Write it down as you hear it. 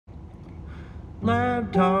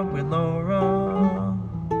Lab Talk with Laura.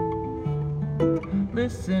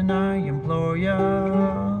 Listen, I implore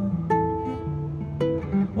ya.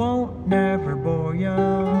 Won't never bore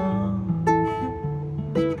ya.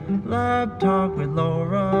 Lab Talk with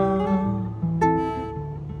Laura.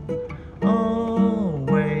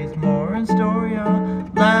 Always more in store, ya.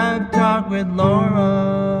 Lab Talk with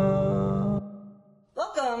Laura.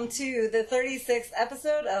 Welcome to the 36th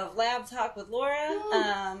episode of Lab Talk with Laura.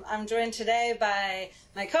 I'm joined today by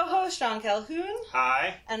my co-host, Sean Calhoun.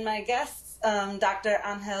 Hi. And my guests, Dr.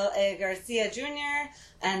 Ángel A. Garcia Jr.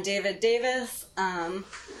 and David Davis.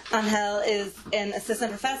 Ángel is an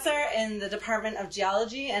assistant professor in the Department of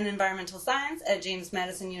Geology and Environmental Science at James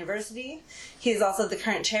Madison University. He is also the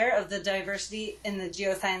current chair of the Diversity in the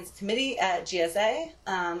Geoscience Committee at GSA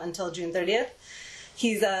until June 30th.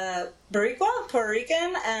 He's a Boricua, Puerto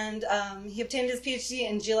Rican, and he obtained his PhD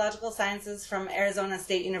in geological sciences from Arizona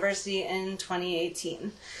State University in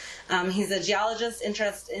 2018. He's a geologist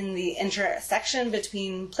interested in the intersection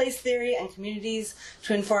between place theory and communities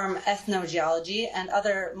to inform ethnogeology and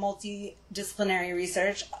other multidisciplinary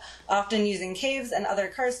research, often using caves and other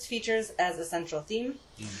karst features as a central theme.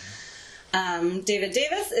 David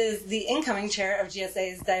Davis is the incoming chair of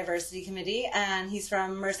GSA's Diversity Committee, and he's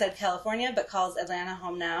from Merced, California, but calls Atlanta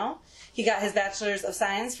home now. He got his Bachelor's of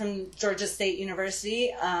Science from Georgia State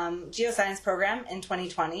University Geoscience program in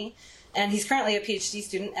 2020, and he's currently a PhD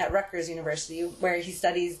student at Rutgers University, where he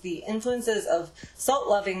studies the influences of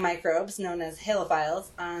salt-loving microbes, known as halophiles,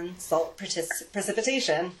 on salt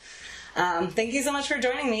precipitation. Thank you so much for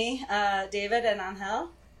joining me, David and Ángel.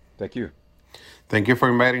 Thank you. Thank you for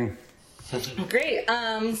inviting. Great.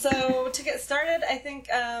 So to get started, I think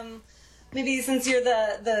maybe since you're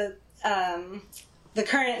the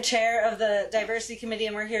current chair of the Diversity Committee,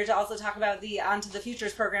 and we're here to also talk about the On to the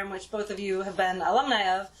Futures program, which both of you have been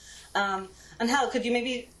alumni of. Ángel, could you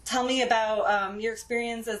maybe tell me about your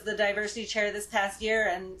experience as the Diversity Chair this past year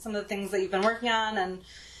and some of the things that you've been working on, and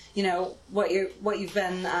what you've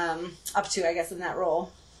been up to, I guess, in that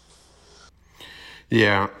role?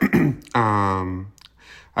 Yeah.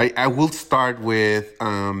 I will start with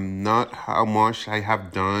not how much I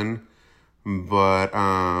have done, but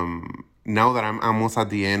now that I'm almost at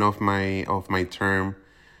the end of my term,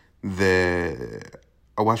 I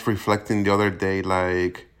was reflecting the other day,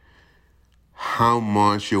 like how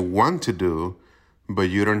much you want to do, but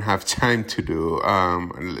you don't have time to do.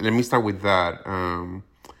 Let me start with that.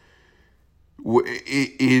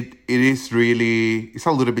 It is really, it's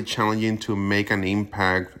a little bit challenging to make an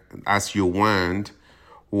impact as you want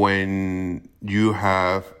when you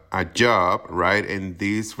have a job, right? And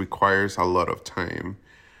this requires a lot of time.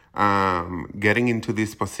 Getting into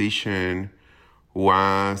this position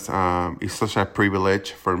was is such a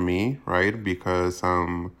privilege for me, right? Because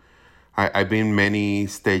I've been many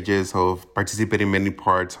stages of participating in many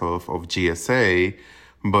parts of GSA,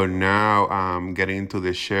 but now getting into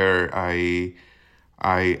the chair, I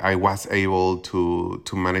was able to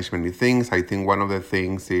manage many things. I think one of the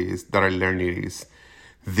things is that I learned is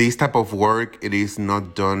this type of work, it is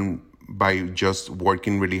not done by just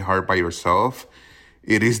working really hard by yourself.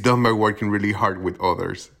 It is done by working really hard with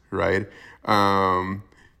others, right? And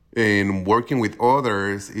working with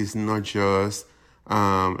others is not just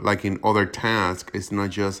like in other tasks. It's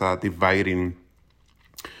not just a dividing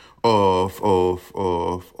of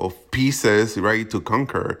pieces, right, to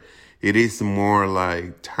conquer. It is more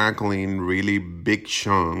like tackling really big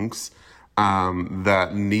chunks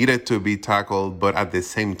that needed to be tackled, but at the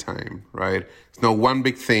same time, right? It's not one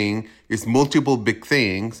big thing, it's multiple big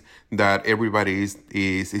things that everybody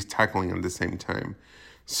is tackling at the same time.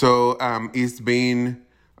 So it's been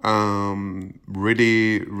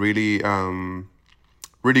really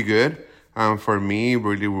good for me,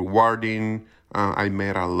 really rewarding. I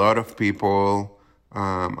met a lot of people.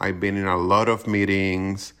 I've been in a lot of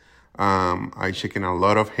meetings. I shaken a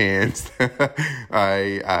lot of hands.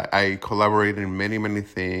 I collaborate in many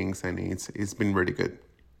things, and it's been really good.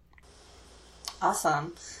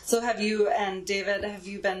 Awesome. So have you and David, have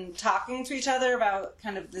you been talking to each other about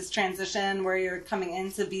kind of this transition where you're coming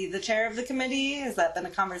in to be the chair of the committee? Has that been a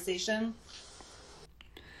conversation?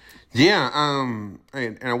 Yeah,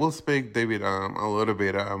 and I will speak, David, a little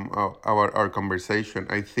bit about our conversation.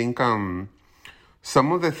 I think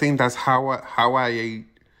some of the things, that's how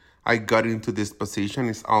I got into this position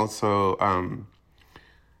is also,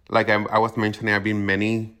 like I was mentioning, I've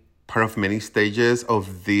been part of many stages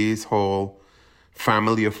of this whole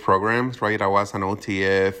family of programs, right? I was an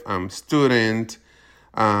OTF student,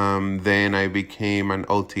 then I became an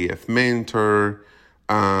OTF mentor,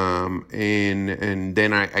 and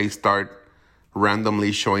then I start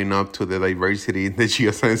randomly showing up to the diversity in the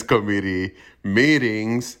geoscience committee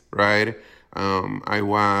meetings, right? I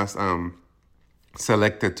was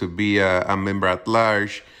selected to be a member at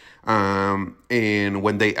large. And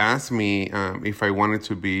when they asked me if I wanted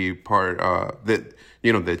to be part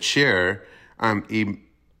the chair,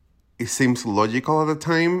 it seems logical at the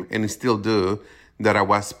time, and it still do, that I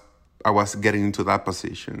was getting into that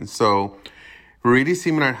position. So really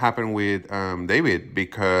similar happened with David,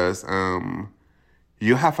 because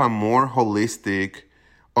you have a more holistic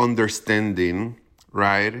understanding,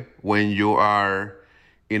 right, when you are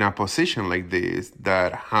in a position like this,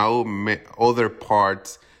 that how other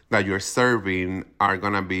parts that you're serving are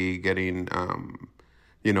gonna be getting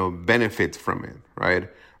benefits from it, right?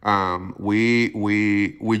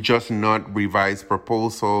 We just not revise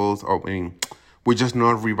proposals, or we just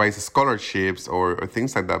not revise scholarships or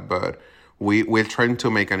things like that, but we're trying to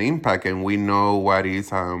make an impact, and we know what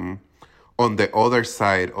is on the other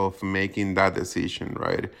side of making that decision,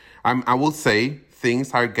 right? I will say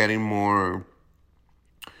things are getting more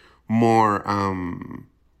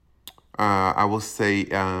I will say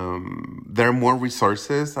there are more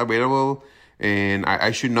resources available, and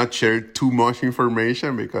I should not share too much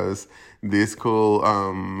information because this could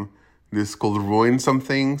ruin some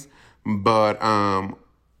things. But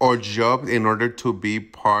our job, in order to be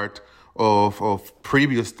part of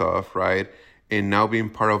previous stuff, right, and now being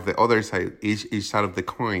part of the other side, each side of the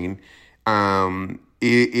coin,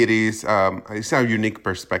 it is it's a unique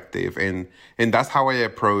perspective, and that's how I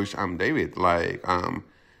approach David. Like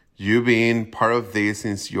you being part of this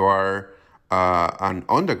since you are an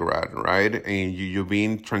undergrad, right, and you've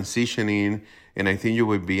been transitioning, and I think you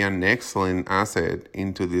would be an excellent asset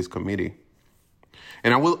into this committee.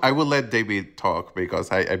 And I will let David talk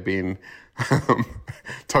because I've been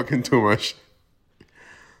talking too much.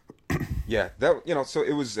 Yeah, so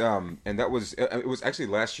it was, and that was, it was actually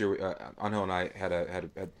last year. Angel and I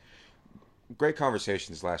had great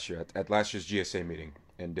conversations last year at last year's GSA meeting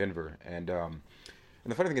in Denver, and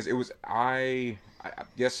the funny thing is, it was I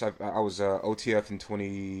was OTF in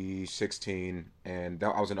 2016, and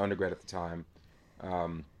I was an undergrad at the time,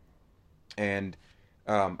 and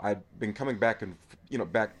I'd been coming back and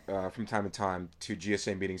from time to time to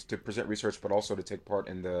GSA meetings to present research, but also to take part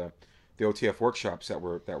in the OTF workshops that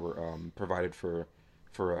were provided for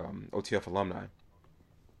OTF alumni,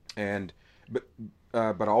 and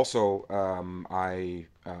but also I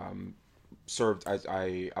served.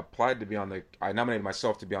 I applied to be I nominated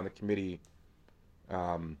myself to be on the committee.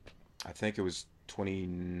 I think it was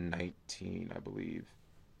 2019, I believe,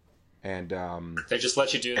 and they just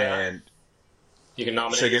let you do that. And you can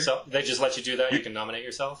nominate yourself. They just let you do that. You can nominate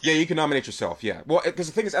yourself. Yeah, you can nominate yourself. Yeah. Well, because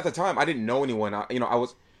the thing is, at the time, I didn't know anyone. I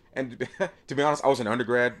was, and to be honest, I was an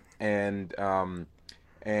undergrad, but I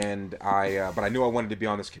knew I wanted to be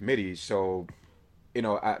on this committee. So,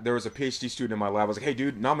 there was a PhD student in my lab. I was like, "Hey,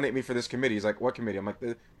 dude, nominate me for this committee." He's like, "What committee?" I'm like,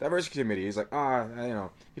 "The diversity committee." He's like,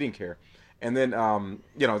 he didn't care. And then,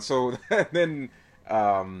 so then,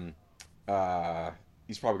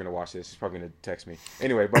 he's probably gonna watch this. He's probably gonna text me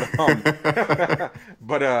anyway. But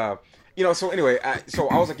so anyway, so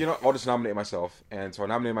I was like, I'll just nominate myself, and so I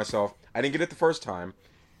nominated myself. I didn't get it the first time,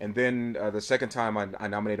 and then the second time I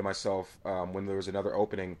nominated myself when there was another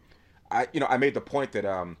opening. I made the point that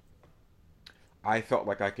I felt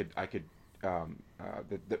like I could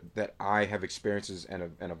that I have experiences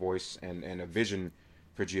and a voice and a vision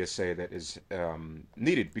for GSA that is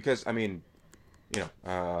needed, because there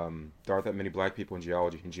aren't that many black people in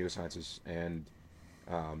geology and geosciences, and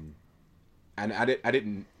I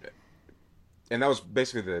didn't, and that was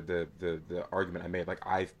basically the argument I made. Like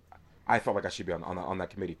I felt like I should be on that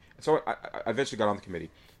committee, and so I eventually got on the committee.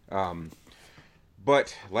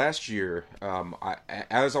 But last year,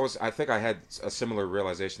 I think I had a similar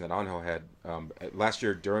realization that Angel had last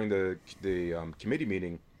year during the committee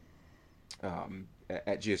meeting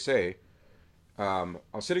at GSA. I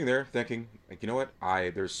was sitting there thinking, like, you know what?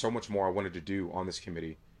 There's so much more I wanted to do on this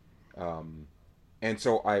committee, and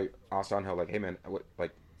so I asked Angel, like, hey man,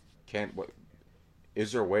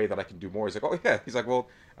 is there a way that I can do more? He's like, oh yeah. He's like, well,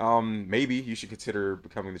 maybe you should consider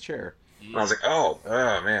becoming the chair. And I was like, oh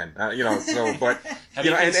man, so but have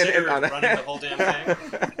you considered running the whole damn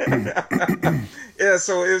thing? Yeah,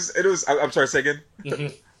 so it was. I'm sorry, say again.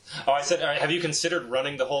 Oh, I said, have you considered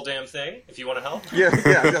running the whole damn thing? If you want to help. Yeah.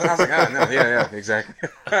 I was like, no, yeah, exactly.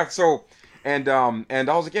 So, and I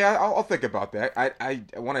was like, yeah, I'll think about that.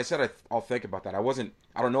 When I said I'll think about that,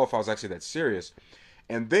 I don't know if I was actually that serious.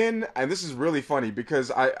 And then, and this is really funny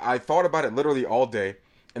because I thought about it literally all day,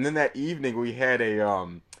 and then that evening we had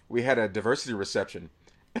a diversity reception,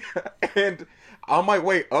 and on my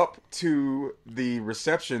way up to the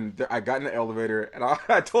reception, I got in the elevator, and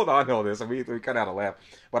I told Angel this, and we kind of had a laugh.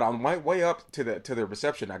 But on my way up to the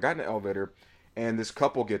reception, I got in the elevator, and this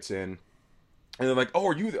couple gets in, and they're like, "Oh,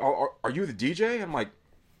 are you the DJ?" I'm like,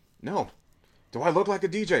 "No." Do I look like a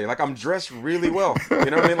DJ? Like, I'm dressed really well. You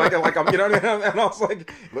know what I mean? Like I'm, you know what I mean? And I was like,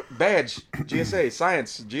 look, badge, GSA,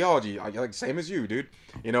 science, geology, like same as you, dude.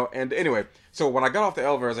 You know. And anyway, so when I got off the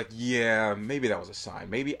elevator, I was like, yeah, maybe that was a sign.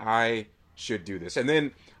 Maybe I should do this. And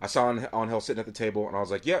then I saw Angel sitting at the table, and I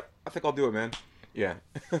was like, yeah, I think I'll do it, man. Yeah.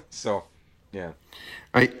 So, yeah.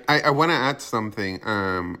 I want to add something.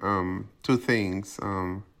 Two things.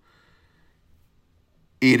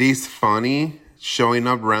 It is funny showing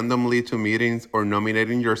up randomly to meetings or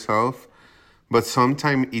nominating yourself, but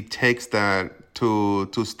sometimes it takes that to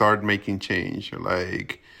start making change,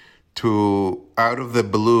 like to out of the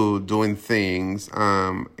blue doing things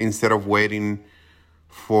instead of waiting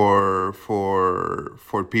for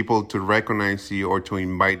people to recognize you or to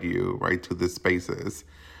invite you right to the spaces.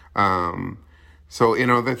 So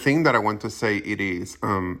the thing that I want to say it is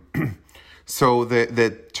so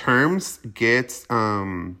the terms gets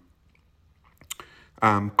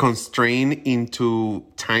constrained into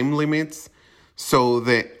time limits. So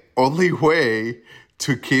the only way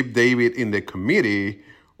to keep David in the committee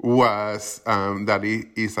was that it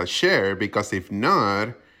is a share, because if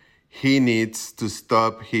not, he needs to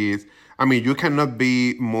stop his... I mean, you cannot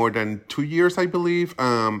be more than 2 years, I believe,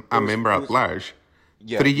 a member at large.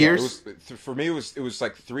 Yeah, 3 years? For me, it was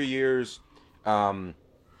like 3 years. Yeah,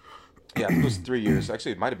 it was 3 years.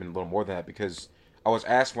 Actually, it might have been a little more than that, because I was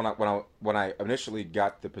asked when I initially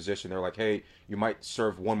got the position, they're like, "Hey, you might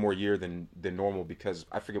serve one more year than normal," because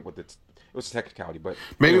I forget what it was a technicality, but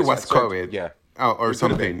maybe it was COVID, yeah, or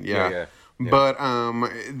something, yeah. But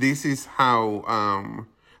this is how,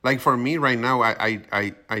 like for me right now, I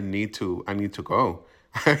need to go.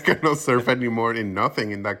 I cannot serve anymore in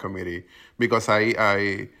nothing in that committee, because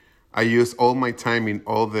I use all my time in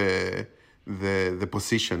all the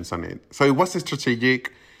positions on it. So it was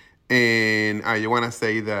strategic. And I want to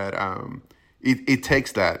say that it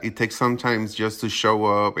takes that. It takes sometimes just to show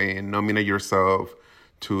up and nominate yourself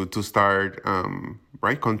to start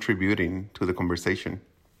contributing to the conversation.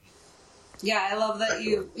 Yeah, I love that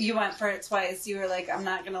you went for it twice. You were like, I'm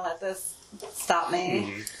not going to let this stop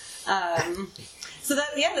me. Mm-hmm. So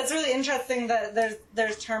that's really interesting that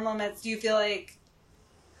there's term limits. Do you feel like,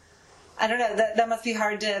 I don't know, that must be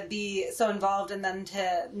hard to be so involved and then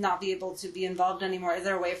to not be able to be involved anymore. Is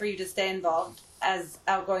there a way for you to stay involved as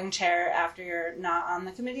outgoing chair after you're not on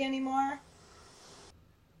the committee anymore?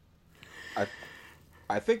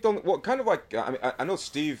 I think kind of like, I mean, I know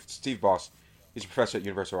Steve Boss, he's a professor at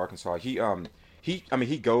University of Arkansas.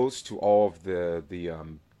 He goes to all of the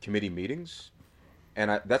committee meetings,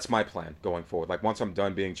 and that's my plan going forward. Like, once I'm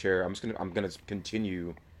done being chair, I'm gonna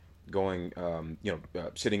continue going,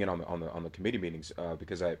 sitting in on the committee meetings,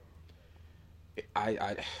 because I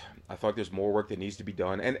feel like there's more work that needs to be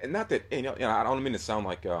done, and not that, I don't mean to sound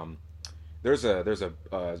like there's a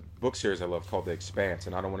book series I love called The Expanse,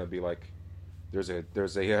 and I don't want to be like there's a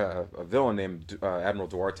villain named Admiral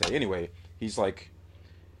Duarte. Anyway, he's like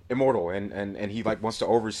immortal, and he like wants to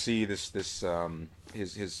oversee this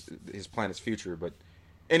his planet's future. But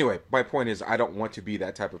anyway, my point is, I don't want to be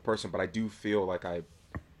that type of person, but I do feel like I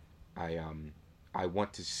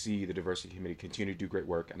want to see the diversity committee continue to do great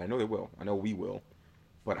work, and I know they will. I know we will,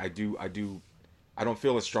 but I don't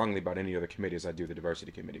feel as strongly about any other committee as I do the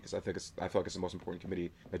diversity committee, because I feel like it's the most important committee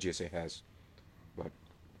that GSA has. But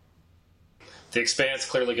The Expanse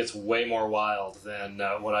clearly gets way more wild than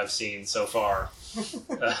what I've seen so far.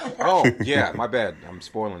 Oh yeah, my bad. I'm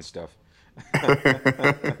spoiling stuff.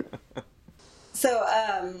 So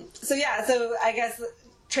I guess,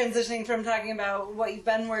 transitioning from talking about what you've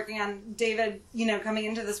been working on, David, coming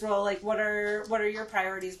into this role, like what are your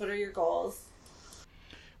priorities? What are your goals?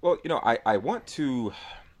 Well, I want to.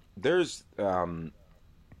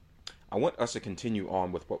 I want us to continue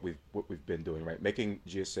on with what we've been doing, right? Making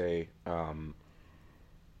GSA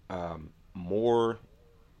more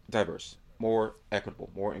diverse, more equitable,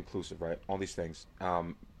 more inclusive, right? All these things,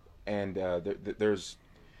 and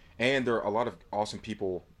there are a lot of awesome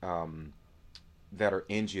people that are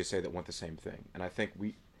in GSA that want the same thing, and I think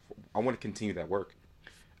I want to continue that work.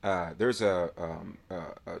 There's a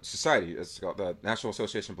society, it's called the National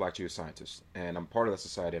Association of Black Geoscientists, and I'm part of that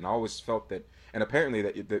society, and I always felt that, and apparently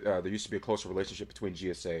that there used to be a closer relationship between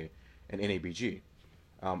GSA and NABG.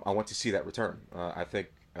 I want to see that return. I think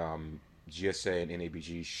GSA and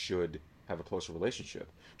NABG should have a closer relationship.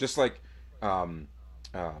 Just like, in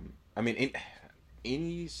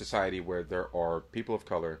any society where there are people of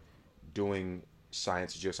color doing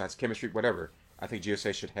science, geoscience, chemistry, whatever. I think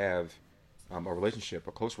GSA should have a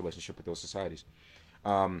close relationship with those societies.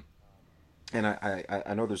 Um, and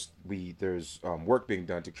I know there's work being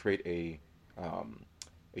done to create a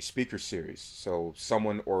speaker series. So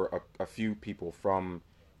someone or a few people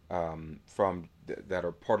that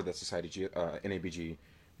are part of that society, NABG,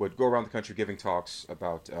 would go around the country giving talks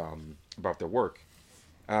about their work,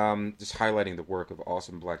 just highlighting the work of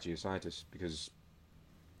awesome Black geoscientists, because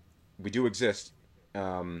we do exist,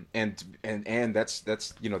 and that's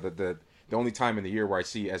the only time in the year where I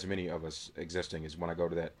see as many of us existing is when I go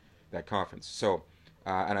to that conference. So,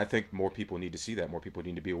 and I think more people need to see that. More people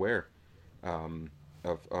need to be aware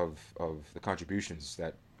of the contributions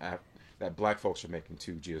that Black folks are making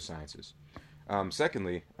to geosciences.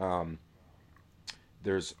 Secondly,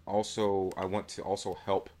 there's also I want to also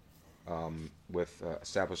help with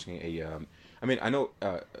establishing a. I know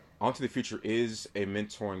On to the Future is a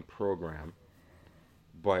mentoring program,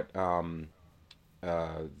 but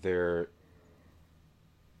there.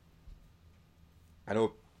 I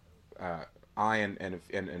know I and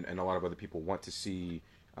a lot of other people want to see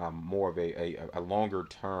more of a longer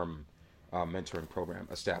term mentoring program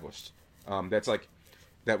established. That's like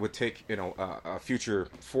that would take a future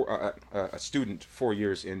for a student 4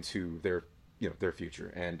 years into their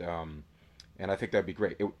future, and I think that'd be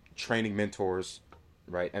great. Training mentors,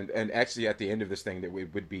 right? And actually at the end of this thing, that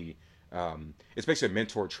it would be it's basically a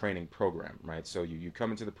mentor training program, right? So you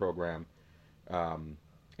come into the program.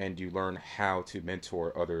 And you learn how to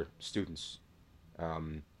mentor other students,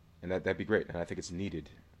 and that'd be great. And I think it's needed,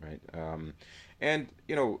 right? And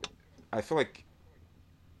I feel like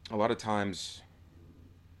a lot of times,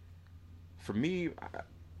 for me,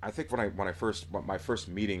 I think when my first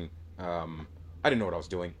meeting, I didn't know what I was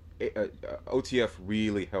doing. OTF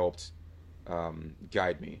really helped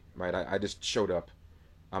guide me, right? I just showed up.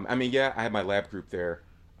 Yeah, I had my lab group there,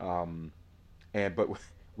 but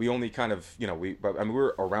we only kind of, we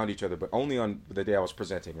were around each other, but only on the day I was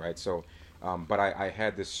presenting, right? So, but I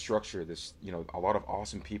had this structure, a lot of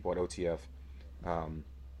awesome people at OTF,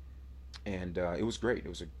 and it was great. It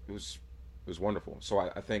was wonderful. So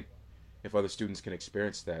I think if other students can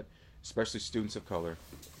experience that, especially students of color,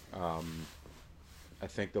 I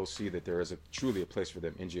think they'll see that there is truly a place for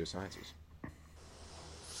them in geosciences.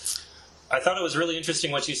 I thought it was really interesting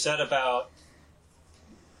what you said about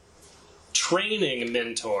training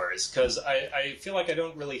mentors, because I feel like I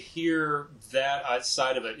don't really hear that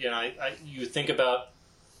outside of it. You think about,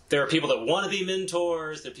 there are people that want to be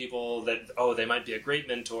mentors, there are people that, they might be a great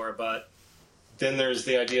mentor, but then there's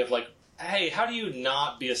the idea of like, hey, how do you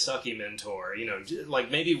not be a sucky mentor? Like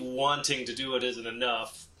maybe wanting to do it isn't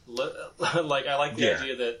enough. Like I like the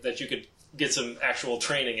idea that you could get some actual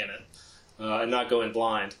training in it and not go in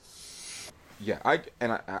blind. Yeah, I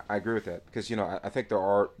agree with that, because I think there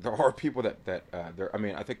are people that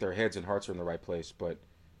I think their heads and hearts are in the right place, but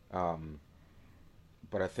I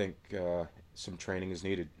think some training is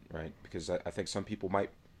needed, right? Because I think some people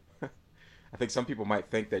might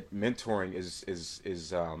think that mentoring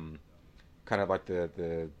is kind of like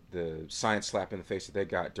the science slap in the face that they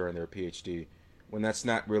got during their PhD, when that's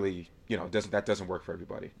not really that doesn't work for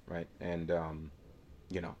everybody, right? And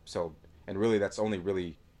so, and really that's only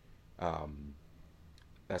really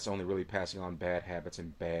passing on bad habits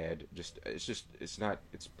and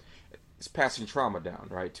it's passing trauma down,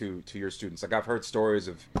 right, to your students. Like I've heard stories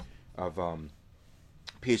of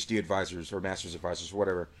PhD advisors or master's advisors or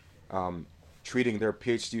whatever, treating their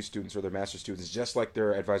PhD students or their master's students just like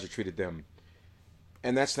their advisor treated them,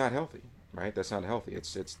 and that's not healthy, right? That's not healthy.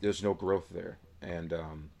 It's there's no growth there, and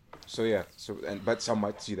but some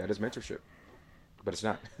might see that as mentorship, but it's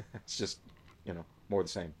not. It's just more the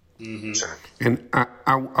same. Mm-hmm. And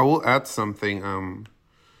I will add something.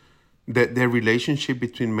 That the relationship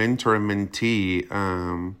between mentor and mentee.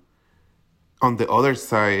 On the other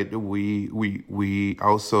side, we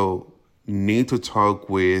also need to talk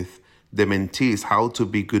with the mentees how to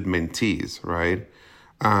be good mentees, right?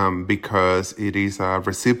 Because it is a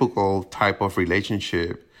reciprocal type of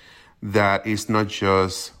relationship that is not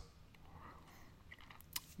just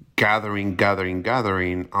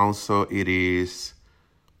gathering. Also, it is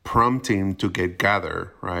prompting to get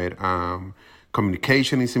gathered, right?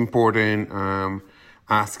 Communication is important.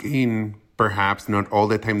 Asking perhaps not all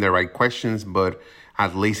the time the right questions, but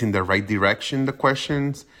at least in the right direction, the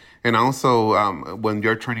questions. And also, when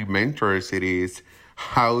you're training mentors, it is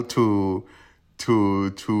how to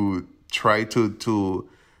try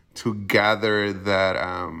to gather that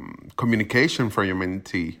communication from your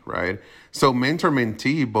mentee, right? So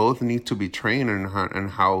mentor-mentee both need to be trained on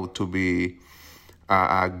how to be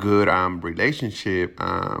a good relationship.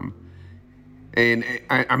 And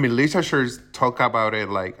I mean, literatures talk about it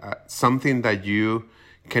like something that you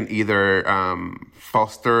can either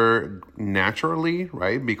foster naturally,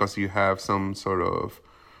 right? Because you have some sort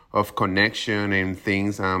of connection and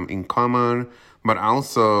things in common, but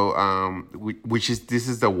also which is this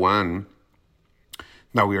is the one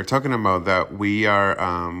that we are talking about, that we are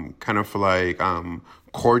kind of like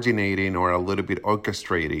coordinating or a little bit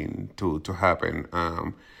orchestrating to happen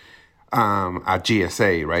at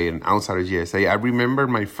GSA, right? And outside of GSA, I remember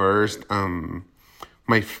my first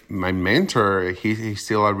my mentor. He's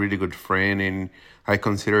still a really good friend, and I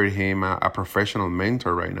consider him a professional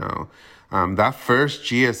mentor right now. That first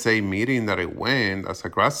GSA meeting that I went as a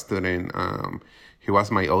grad student, he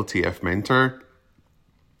was my OTF mentor.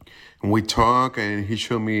 And we talked, and he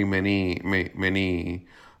showed me many.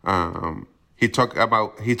 He talked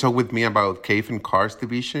with me about cave and cars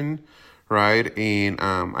division, right? And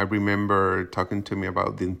I remember talking to me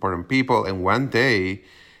about the important people. And one day,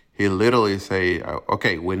 he literally say,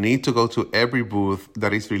 "Okay, we need to go to every booth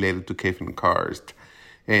that is related to cave and cars."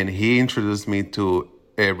 And he introduced me to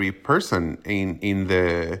every person in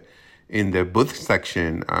the booth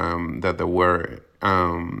section that there were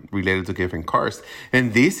related to giving cars.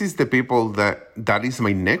 And this is the people that is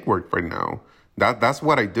my network right now. That's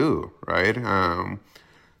what I do, right?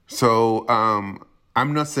 So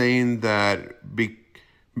I'm not saying that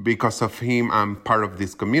because of him I'm part of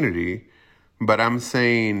this community, but I'm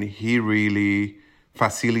saying he really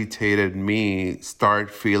facilitated me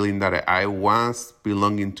start feeling that I was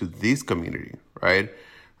belonging to this community, right?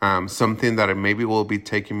 Something that maybe will be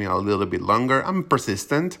taking me a little bit longer. I'm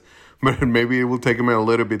persistent, but maybe it will take me a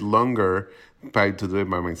little bit longer to do it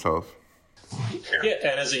by myself. Yeah,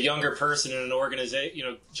 and as a younger person in an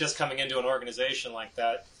organization, just coming into an organization like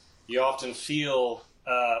that, you often feel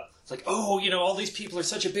like, oh, all these people are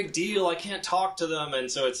such a big deal. I can't talk to them, and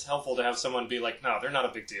so it's helpful to have someone be like, no, they're not a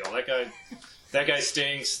big deal. That guy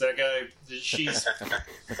stinks. That guy, she's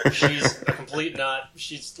a complete nut.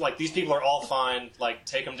 She's like, these people are all fine. Like,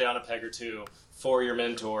 take them down a peg or two for your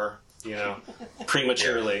mentor,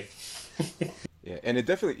 prematurely. Yeah, and it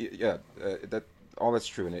definitely, that all that's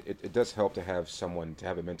true, and it does help to have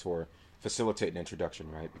a mentor facilitate an introduction,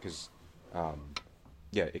 right? Because,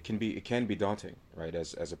 it can be daunting, right?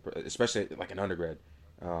 Especially like an undergrad,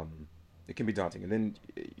 it can be daunting, and then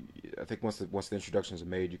I think once the introductions are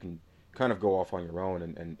made, you can kind of go off on your own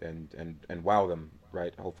and wow them,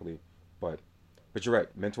 right? Hopefully, but you're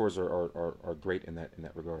right. Mentors are great in that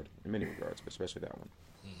regard, in many regards, but especially that one.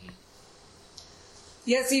 Mm-hmm.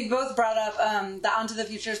 Yes, you both brought up the Onto the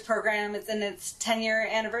Futures program. It's in its 10-year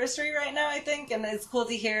anniversary right now, I think, and it's cool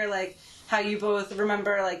to hear how you both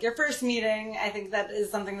remember your first meeting. I think that is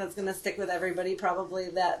something that's going to stick with everybody, probably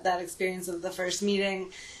that experience of the first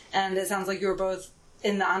meeting. And it sounds like you were both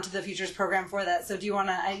in the Onto the Futures program for that. So do you want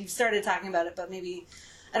to, you started talking about it, but maybe,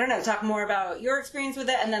 I don't know, talk more about your experience with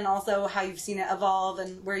it, and then also how you've seen it evolve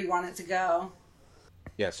and where you want it to go.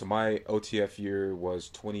 Yeah, so my OTF year was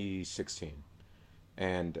 2016.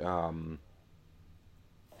 And and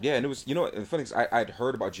it was, the funny thing is, I'd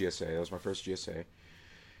heard about GSA. That was my first GSA.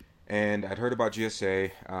 And I'd heard about GSA,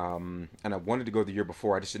 and I wanted to go the year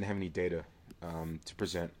before. I just didn't have any data to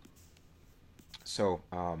present. So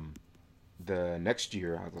the next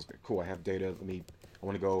year, I was like, cool, I have data. I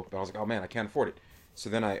want to go. But I was like, oh man, I can't afford it. So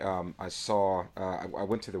then I saw, I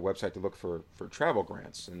went to the website to look for travel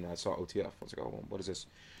grants, and I saw OTF. I was like, oh, well, what is this?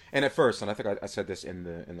 And at first, and I think I said this in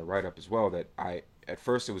the write up as well, that at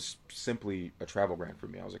first it was simply a travel grant for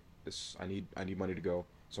me. I was like, I need money to go,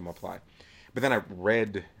 so I'm gonna apply. But then I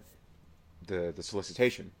read the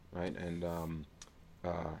solicitation, right, and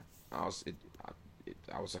I was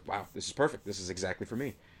like, wow, this is perfect. This is exactly for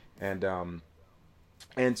me, and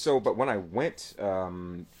so, but when I went,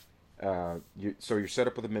 so you're set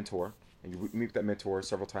up with a mentor, and you meet with that mentor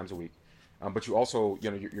several times a week. But you also,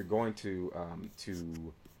 you're going to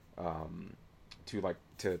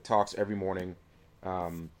talks every morning,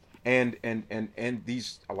 and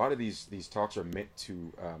a lot of these talks are meant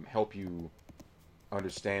to help you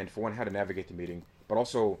understand, for one, how to navigate the meeting, but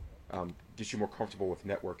also get you more comfortable with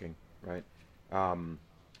networking, right?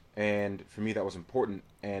 And for me, that was important,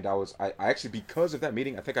 and I actually, because of that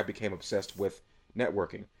meeting, I think I became obsessed with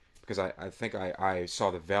networking, because I think I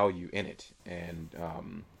saw the value in it, and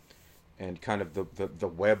kind of the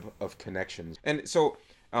web of connections. And so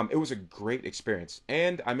it was a great experience,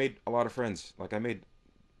 and I made a lot of friends. Like, I made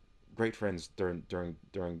great friends during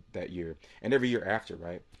that year, and every year after,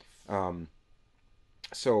 right?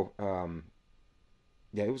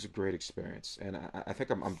 Yeah, it was a great experience, and I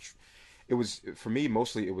think it was, for me,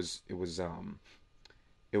 mostly it was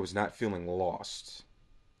not feeling lost.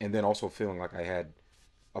 and then also feeling like I had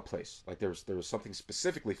a place, like there was something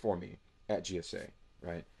specifically for me at GSA,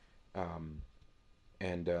 right? Um,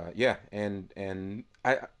 and yeah, and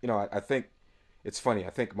I think it's funny. I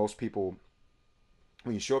think most people,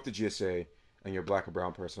 when you show up to GSA and you're a black or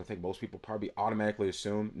brown person, I think most people probably automatically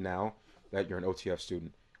assume now that you're an OTF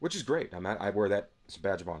student, which is great. I mean, I wear that as a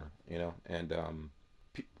badge of honor, and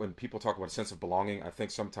when people talk about a sense of belonging, I think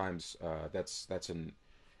sometimes that's an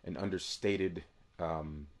understated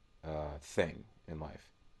thing in life,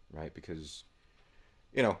 right? Because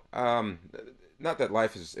you know, not that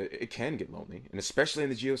life it can get lonely, and especially in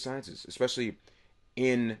the geosciences, especially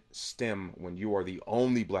in STEM when you are the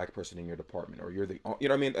only black person in your department, or you're you know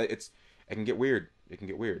what I mean? It can get weird. It can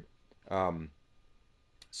get weird. Um,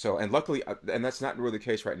 so, and luckily, and that's not really the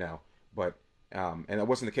case right now, but and it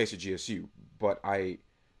wasn't the case at GSU, but I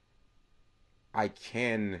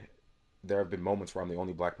can. There have been moments where I'm the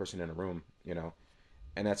only black person in a room,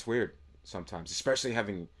 and that's weird sometimes, especially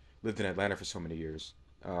having lived in Atlanta for so many years.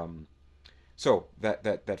 Um, so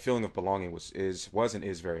that feeling of belonging was and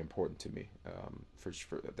is very important to me. For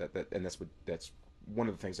that, and that's one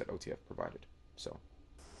of the things that OTF provided. So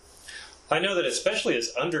I know that especially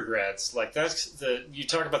as undergrads, like you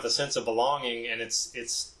talk about the sense of belonging, and it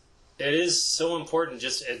is so important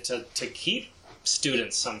just to keep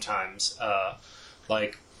students sometimes,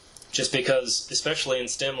 like just because, especially in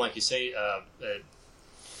STEM, like you say,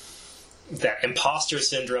 that imposter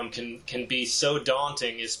syndrome can be so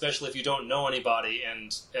daunting, especially if you don't know anybody.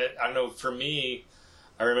 And I don't know, for me,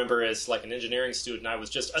 I remember as like an engineering student, I was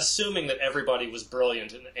just assuming that everybody was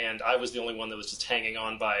brilliant, and I was the only one that was just hanging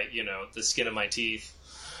on by, the skin of my teeth.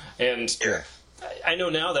 And yeah. I know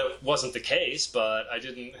now that wasn't the case, but I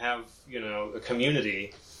didn't have, a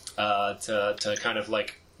community to kind of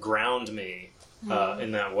like ground me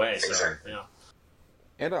in that way. So, yeah.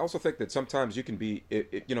 And I also think that sometimes you can be,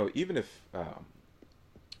 even if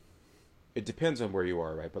it depends on where you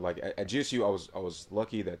are, right? But like at GSU, I was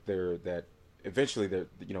lucky that eventually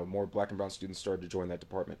more black and brown students started to join that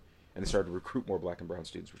department, and they started to recruit more black and brown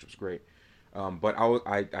students, which was great. But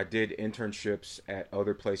I did internships at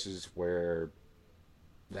other places where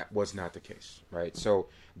that was not the case, right? So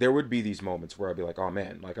there would be these moments where I'd be like, oh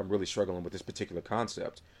man, like I'm really struggling with this particular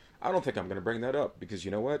concept. I don't think I'm going to bring that up because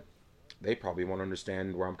you know what? They probably won't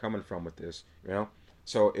understand where I'm coming from with this,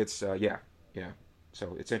 So it's yeah.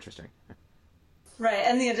 So it's interesting. Right,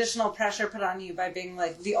 and the additional pressure put on you by being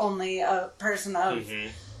like the only person of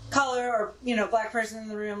color or black person in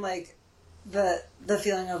the room, like the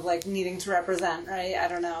feeling of like needing to represent. Right, I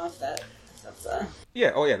don't know if that's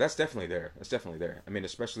Yeah. Oh yeah, that's definitely there. That's definitely there. I mean,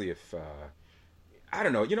 especially if I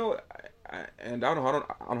don't know. And I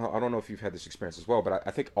don't know if you've had this experience as well, but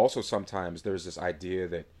I think also sometimes there's this idea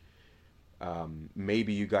that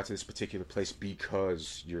maybe you got to this particular place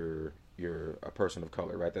because you're a person of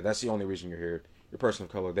color, right? That's the only reason you're here. You're a person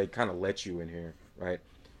of color. They kind of let you in here, right?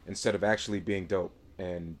 Instead of actually being dope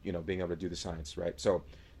and being able to do the science, right? So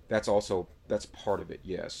that's part of it,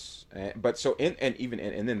 yes. But so even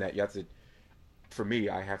in that you have to. For me,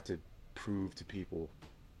 I have to prove to people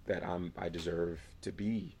that I deserve to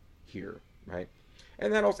be here, right?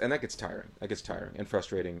 And that gets tiring. That gets tiring and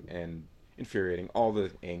frustrating and infuriating. All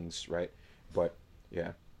the ings, right? But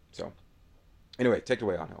yeah. So anyway, take it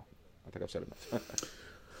away, Angel. I think I've said enough.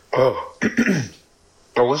 Oh,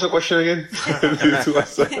 what was the question again?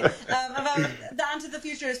 about the On to the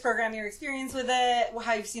Futures program, your experience with it,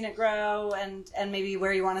 how you've seen it grow, and maybe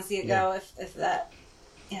where you want to see it go. If that,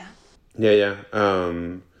 yeah. Yeah.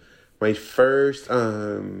 My first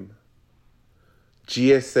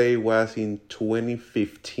GSA was in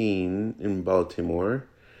 2015 in Baltimore.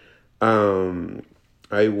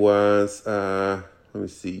 I was, let me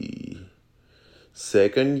see,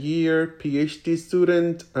 second year PhD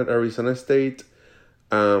student at Arizona State.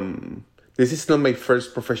 This is not my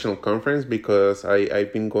first professional conference because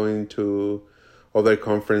I've been going to other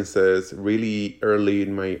conferences really early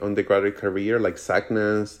in my undergraduate career, like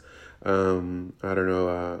SACNAS,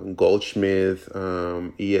 Goldsmith,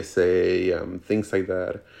 ESA, things like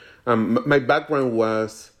that. My background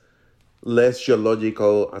was less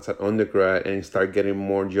geological as an undergrad and start getting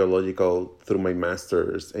more geological through my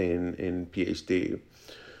master's in PhD.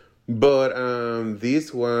 But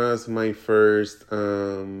this was my first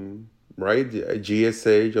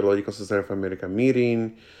GSA, Geological Society of America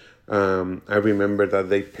meeting. I remember that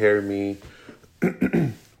they paired me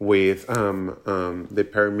with a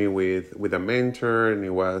mentor, and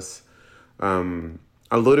it was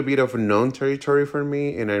a little bit of a known territory for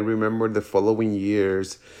me. And I remember the following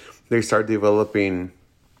years, they started developing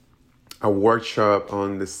a workshop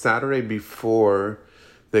on the Saturday before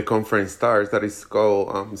the conference starts, that is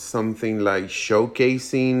called something like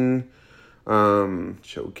showcasing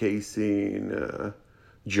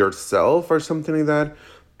yourself or something like that.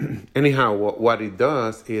 Anyhow, what it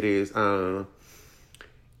does, it is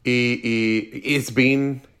it's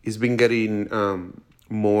been getting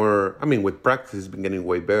more. I mean, with practice, it's been getting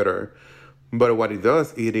way better. But what it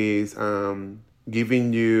does, it is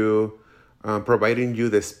giving you, providing you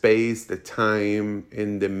the space, the time,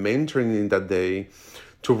 and the mentoring in that day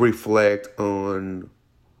to reflect on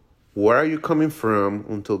where are you coming from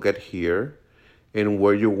until get here, and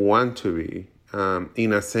where you want to be.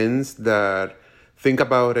 In a sense that, think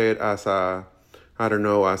about it as a, I don't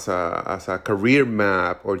know, as a career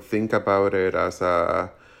map, or think about it as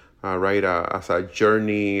as a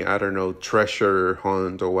journey, I don't know, treasure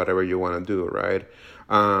hunt, or whatever you want to do, right?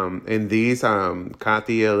 And these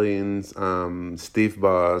Kathy Ellens, Steve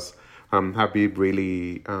Boss have been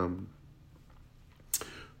really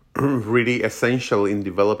really essential in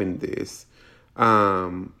developing this.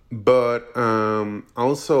 But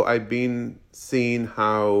also I've been seeing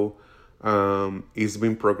how it's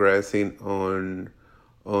been progressing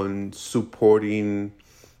on supporting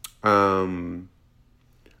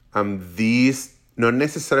these, not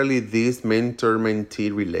necessarily these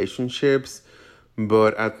mentor-mentee relationships,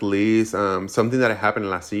 but at least something that happened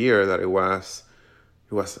last year that I was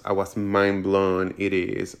mind blown. It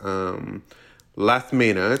is last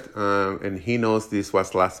minute, and he knows this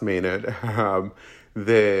was last minute.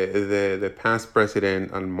 The past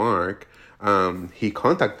president and Mark, he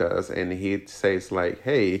contacted us and he says like,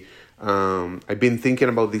 hey, I've been thinking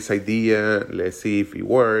about this idea. Let's see if it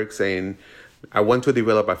works, and I want to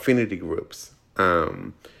develop affinity groups.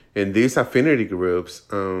 And these affinity groups,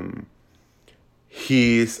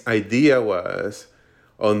 his idea was,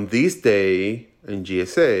 on this day in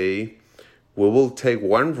GSA, we will take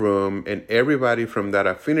one room and everybody from that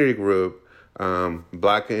affinity group,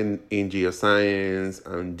 Black in geoscience,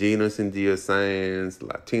 Dinos in geoscience,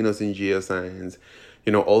 Latinos in geoscience,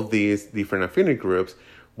 all these different affinity groups,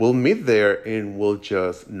 will meet there, and we'll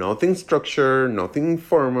just, nothing structured, nothing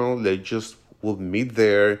formal, they just will meet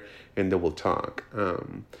there and they will talk.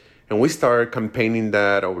 And we start campaigning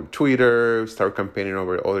that over Twitter, start campaigning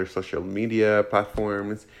over other social media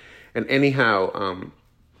platforms. And anyhow,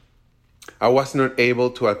 I was not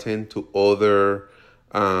able to attend to other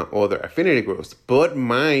affinity groups, but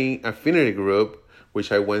my affinity group,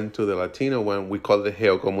 which I went to, the Latino one, we call it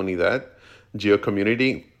Geo Comunidad, Geo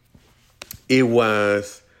Community. It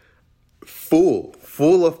was full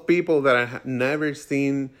of people that I had never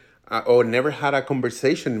seen or never had a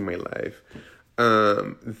conversation in my life.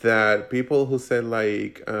 That people who said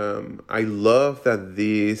like, I love that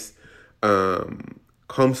this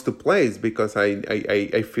comes to place, because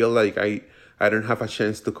I feel like I don't have a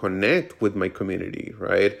chance to connect with my community,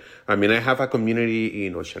 right? I mean, I have a community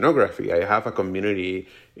in oceanography. I have a community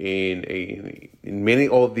in many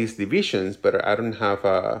of these divisions, but I don't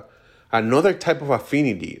have another type of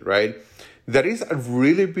affinity, right? That is a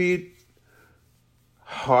really bit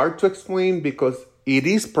hard to explain, because it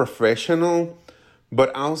is professional,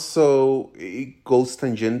 but also it goes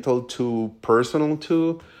tangential to personal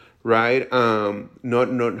too, right?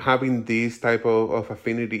 Not having this type of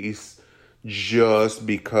affinity is just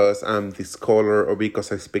because I'm this color or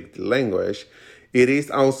because I speak the language. It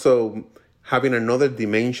is also having another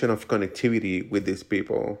dimension of connectivity with these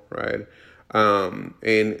people, right?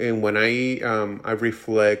 And when I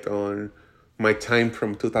reflect on my time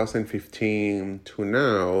from 2015 to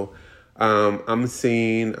now, I'm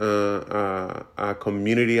seeing a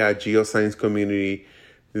community, a geoscience community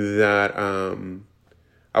that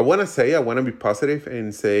I want to be positive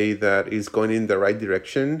and say that it's going in the right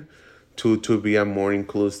direction to be a more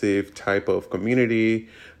inclusive type of community.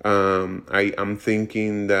 I'm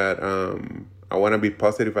thinking that I want to be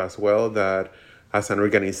positive as well, that as an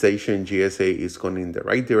organization, GSA is going in the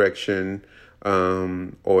right direction,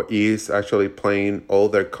 or is actually playing all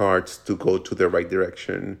their cards to go to the right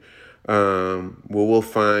direction. We will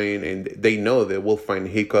find, and they know they will find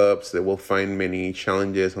hiccups, they will find many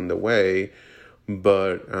challenges on the way,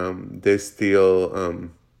 but they still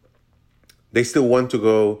want to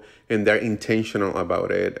go, and they're intentional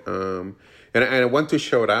about it. And I want to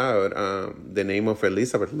shout out the name of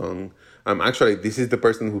Elizabeth Long. Actually, this is the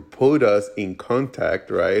person who put us in contact,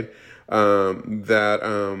 right? That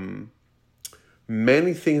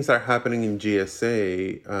many things are happening in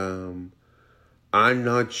GSA are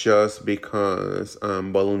not just because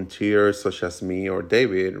volunteers such as me or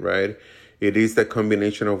David, right? It is the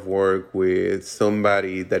combination of work with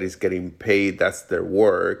somebody that is getting paid, that's their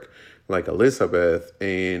work, like Elizabeth,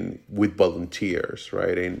 and with volunteers,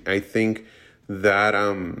 right? And I think that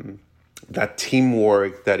that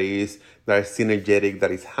teamwork that is synergetic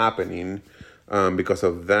that is happening because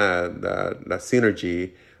of that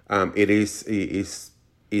synergy. It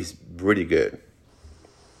is really good.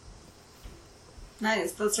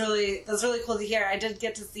 Nice. That's really cool to hear. I did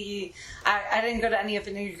get to see. I didn't go to any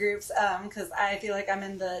affinity groups because I feel like I'm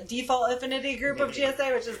in the default affinity group of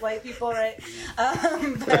GSA, which is white people, right?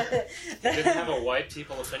 But You didn't have a white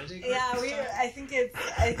people affinity group? yeah, I think it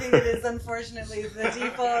is unfortunately the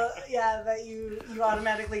default. Yeah, that you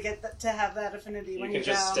automatically get to have that affinity when You you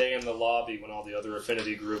can just go. stay in the lobby when all the other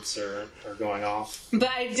affinity groups are going off. But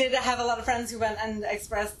I did have a lot of friends who went and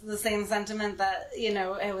expressed the same sentiment that,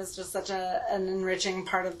 it was just such an enriching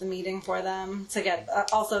part of the meeting for them to get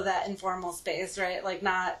also that informal space, right? Like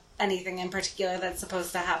not anything in particular that's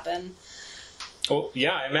supposed to happen. Oh,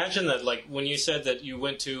 yeah, I imagine that, like, when you said that you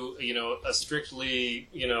went to, a strictly,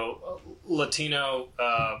 Latino,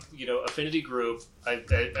 affinity group, I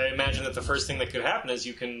imagine that the first thing that could happen is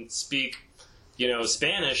you can speak,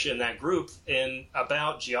 Spanish in that group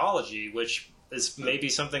about geology, which is maybe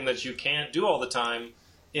something that you can't do all the time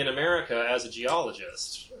in America as a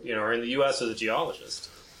geologist, or in the U.S. as a geologist.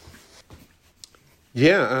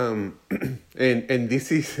 Yeah, and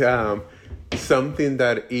this is something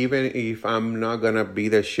that even if I'm not gonna be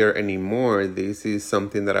the chair anymore, this is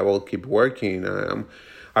something that I will keep working.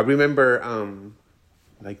 I remember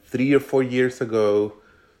like 3 or 4 years ago,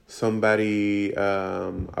 somebody,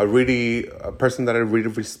 a person that I really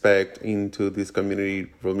respect into this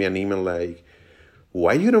community wrote me an email like,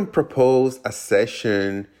 why you don't propose a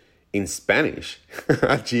session in Spanish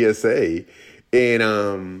at GSA?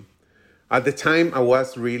 And at the time, I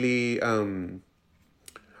was really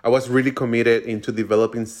committed into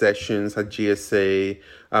developing sessions at GSA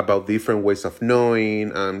about different ways of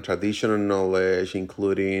knowing, traditional knowledge,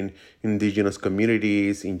 including indigenous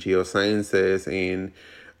communities in geosciences, and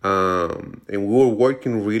we were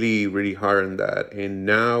working really, really hard on that. And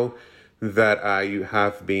now that I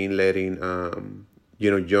have been letting,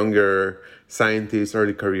 younger scientists,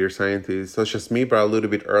 early career scientists, such as me, but a little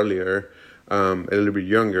bit earlier, a little bit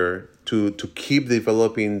younger, to keep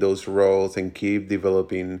developing those roles and keep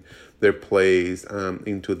developing their place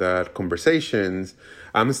into that conversations,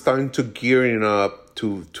 I'm starting to gearing up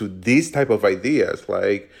to these type of ideas,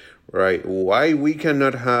 like, right, why we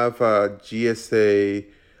cannot have a GSA,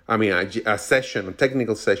 a session, a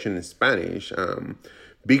technical session in Spanish,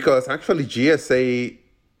 because actually GSA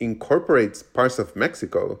incorporates parts of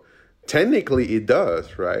Mexico. Technically, it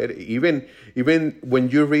does, right? Even when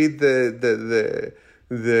you read the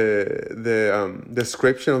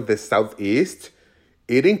description of the Southeast,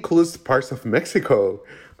 it includes parts of Mexico.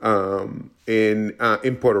 In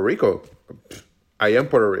Puerto Rico, I am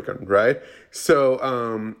Puerto Rican, right? So,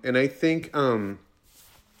 and I think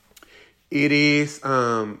it is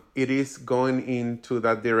going into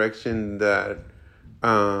that direction that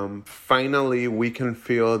finally we can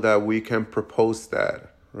feel that we can propose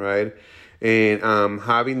that, right? And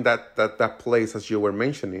having that place, as you were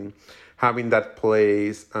mentioning, having that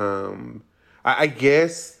place, I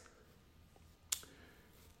guess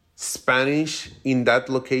Spanish in that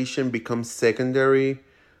location becomes secondary,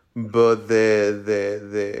 but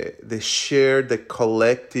the shared, the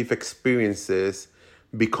collective experiences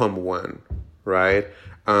become one, right?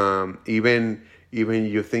 Even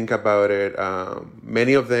you think about it,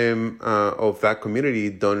 many of them of that community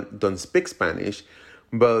don't speak Spanish,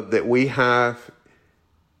 but that we have,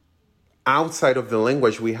 outside of the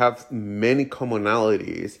language, we have many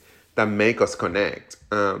commonalities that make us connect,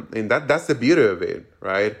 and that's the beauty of it,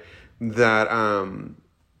 right? That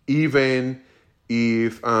even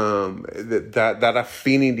if that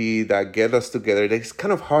affinity that get us together, it's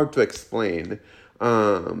kind of hard to explain,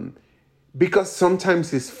 because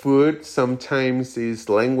sometimes it's food, sometimes it's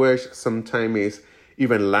language, sometimes it's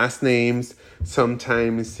even last names,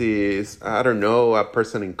 sometimes it's, I don't know, a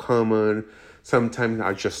person in common, sometimes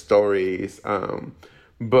are just stories.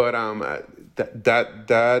 But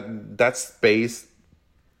that space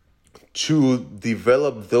to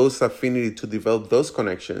develop those affinity, to develop those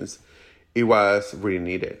connections, it was really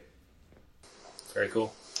needed. Very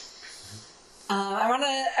cool. I want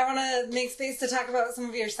to make space to talk about some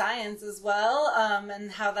of your science as well, and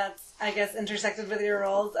how that's, I guess, intersected with your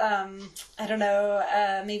roles. I don't know,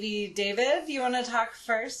 maybe David, you want to talk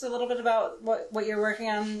first a little bit about what you're working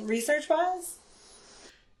on research-wise?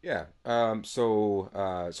 Yeah. So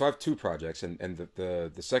I have two projects, and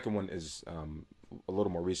the second one is a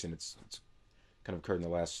little more recent. It's kind of occurred in the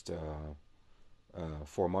last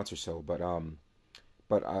 4 months or so. But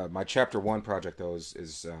my chapter one project though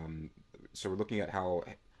is so we're looking at how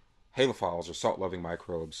halophiles or salt-loving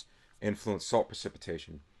microbes influence salt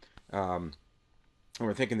precipitation. And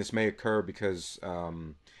we're thinking this may occur because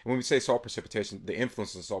when we say salt precipitation, the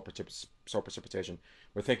influence of salt precipitation,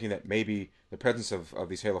 we're thinking that maybe the presence of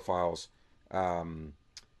these halophiles um,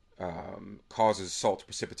 causes salt to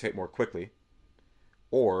precipitate more quickly,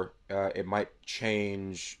 or it might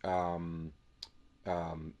change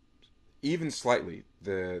even slightly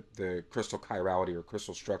the crystal chirality or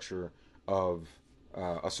crystal structure of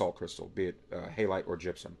a salt crystal, be it halite or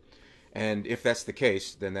gypsum. And if that's the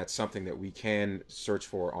case, then that's something that we can search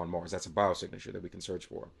for on Mars. That's a biosignature that we can search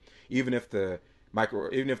for. Even if the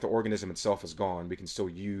organism itself is gone, we can still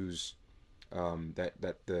use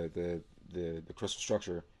the crystal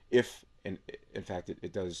structure if in fact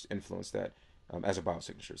it does influence that as a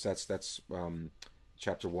biosignature. So that's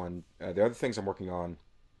chapter one. The other things I'm working on.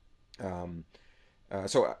 Um,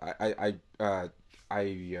 so I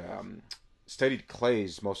studied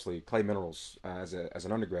clays, mostly clay minerals, as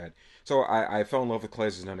an undergrad. So I fell in love with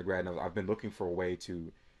clays as an undergrad, and I've been looking for a way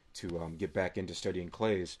to get back into studying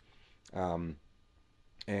clays. Um,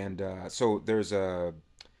 and so there's a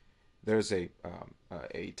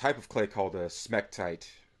type of clay called a smectite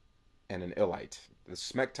and an illite. The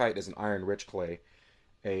smectite is an iron-rich clay.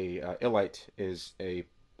 A illite is a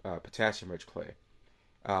potassium-rich clay.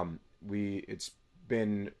 It's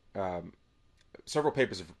been several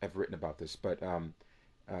papers have written about this, but uh,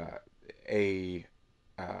 a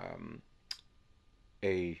um,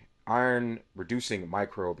 a iron reducing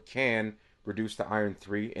microbe can reduce the iron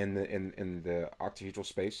 3 in the octahedral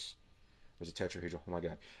space. There's a tetrahedral. Oh my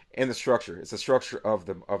god! And the structure. It's the structure of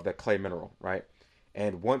the clay mineral, right?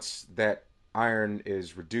 And once that iron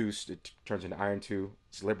is reduced, it turns into iron 2.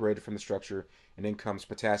 It's liberated from the structure, and then comes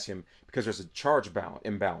potassium because there's a charge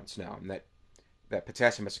imbalance now, and that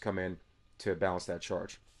potassium has to come in to balance that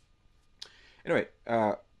charge. Anyway,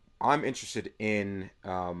 I'm interested in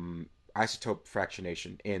isotope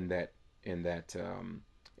fractionation in that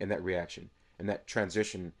reaction, in that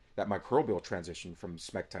transition, that microbial transition from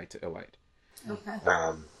smectite to illite. Okay.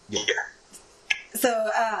 Yeah. So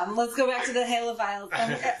let's go back to the halophiles.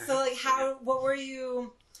 So like, what were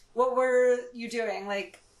you doing?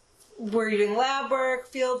 Like, were you doing lab work,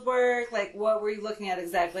 field work? Like, what were you looking at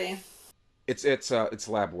exactly? It's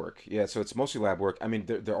lab work. Yeah, so it's mostly lab work. I mean,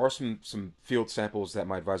 there are some field samples that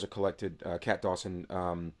my advisor collected. Kat Dawson,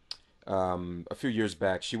 a few years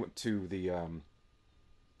back, she went to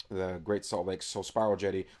the Great Salt Lake, so Spiral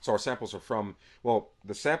Jetty. So our samples are from, well, we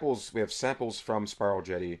have samples from Spiral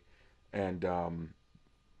Jetty, and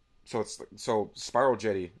so Spiral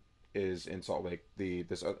Jetty is in Salt Lake.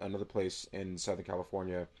 There's another place in Southern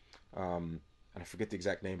California, and I forget the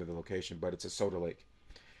exact name of the location, but it's a soda lake.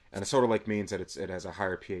 And a soda lake means that it has a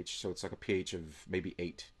higher pH, so it's like a pH of maybe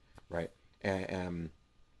 8, right? And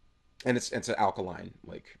it's an alkaline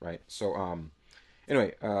lake, right? So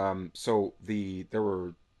anyway, so there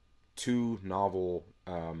were two novel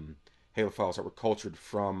halophiles that were cultured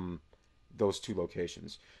from those two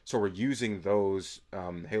locations. So we're using those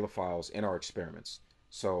halophiles in our experiments.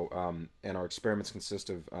 So and our experiments consist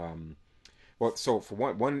of well, so for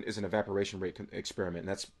one is an evaporation rate experiment, and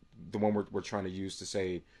that's the one we're trying to use to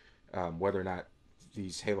say whether or not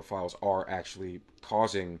these halophiles are actually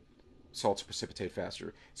causing salt to precipitate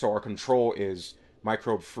faster. So our control is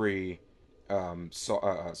microbe-free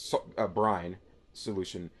brine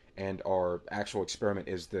solution, and our actual experiment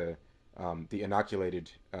is the inoculated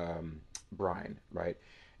brine, right?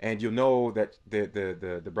 And you'll know that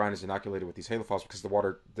the brine is inoculated with these halophiles because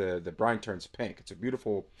the brine turns pink. It's a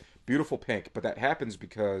beautiful pink, but that happens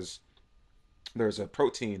because there's a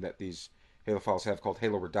protein that these halophiles have called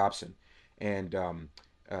halorhodopsin, and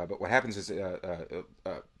but what happens is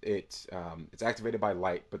it's activated by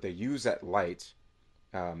light, but they use that light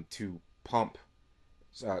to pump.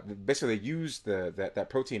 Basically, they use that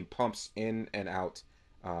protein pumps in and out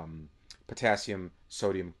potassium,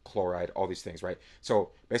 sodium, chloride, all these things, right? So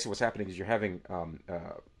basically, what's happening is you're having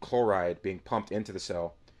chloride being pumped into the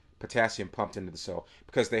cell, potassium pumped into the cell,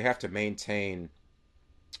 because they have to maintain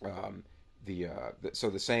the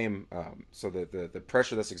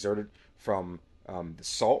pressure that's exerted from the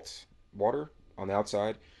salt water on the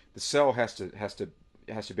outside, the cell has to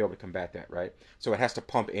be able to combat that, right? So it has to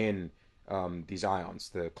pump in these ions,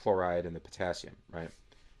 the chloride and the potassium, right?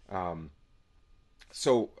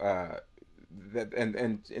 So that and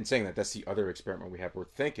in saying that, that's the other experiment we have. We're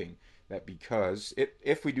thinking that because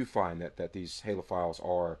if we do find that these halophiles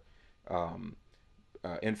are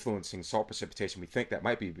influencing salt precipitation, we think that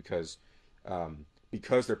might be because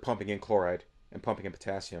they're pumping in chloride and pumping in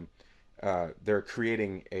potassium, they're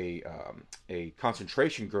creating a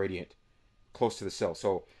concentration gradient close to the cell.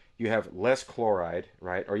 So you have less chloride,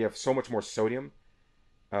 right? Or you have so much more sodium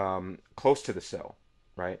close to the cell,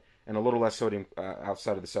 right? And a little less sodium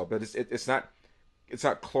outside of the cell. But it's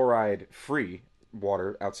not chloride free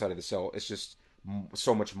water outside of the cell. It's just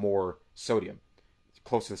so much more sodium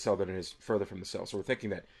close to the cell than it is further from the cell. So we're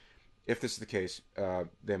thinking that if this is the case,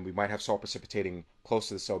 then we might have salt precipitating close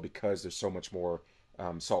to the cell because there's so much more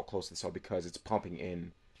salt close to the cell because it's pumping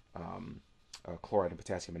in chloride and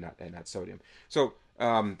potassium and not sodium. So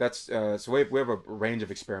that's so we have a range of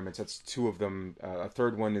experiments. That's two of them. A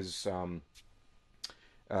third one is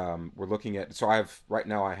we're looking at. So right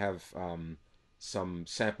now I have some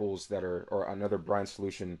samples that are or another brine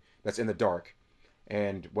solution that's in the dark.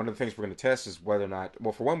 And one of the things we're going to test is whether or not.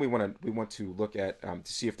 Well, for one, we want to look at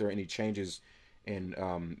to see if there are any changes in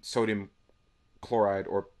sodium chloride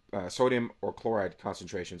or sodium or chloride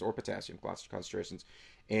concentrations or potassium concentrations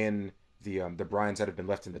in the brines that have been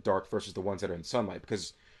left in the dark versus the ones that are in sunlight,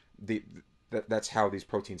 because that's how these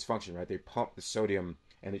proteins function, right? They pump the sodium,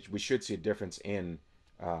 and we should see a difference in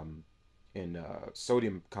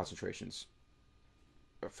sodium concentrations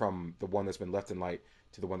from the one that's been left in light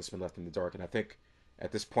to the one that's been left in the dark. And I think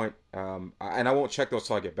at this point, and I won't check those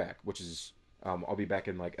till I get back, which is I'll be back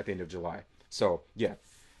in like at the end of July. So yeah.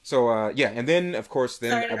 And then of course,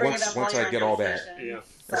 once I get all that,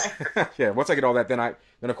 yeah, once I get all that,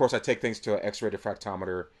 then of course I take things to an X-ray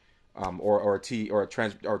diffractometer, or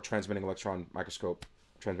a transmitting electron microscope,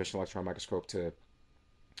 transmission electron microscope to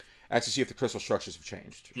actually see if the crystal structures have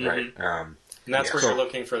changed, right? And that's where you're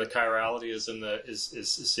looking for the chirality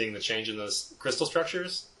is seeing the change in those crystal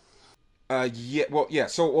structures.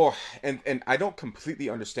 So, and I don't completely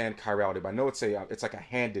understand chirality, but I know it's like a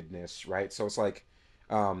handedness, right? So it's like,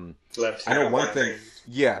 left I know one thing,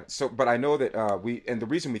 yeah. So, but I know that the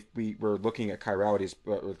reason we were looking at chirality is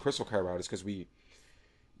crystal chirality is because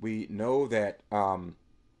we know that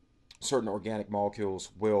certain organic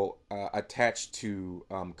molecules will attach to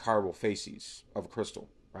chiral facies of a crystal,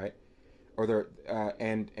 right? Or they're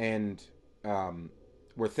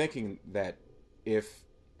we're thinking that if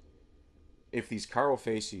these chiral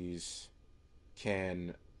facies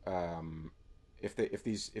can if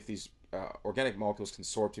these organic molecules can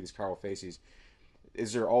sorb to these chiral facies,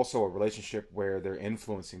 is there also a relationship where they're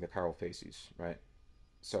influencing the chiral facies, right?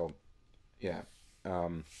 So, yeah.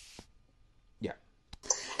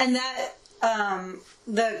 And that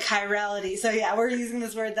the chirality. So yeah, we're using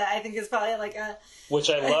this word that I think is probably like a. Which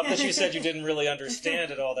I love that you said you didn't really understand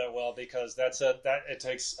it all that well, because I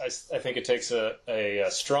think it takes a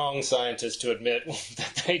strong scientist to admit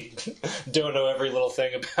that they don't know every little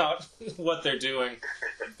thing about what they're doing,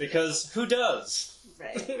 because who does?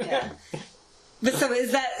 Right. Yeah. But so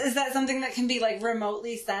is that something that can be like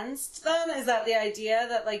remotely sensed then? Is that the idea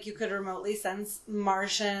that like you could remotely sense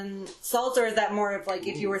Martian salts, or is that more of like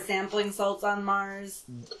if you were sampling salts on Mars?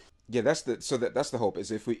 Yeah, that's the hope, is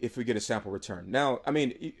if we get a sample return. Now, I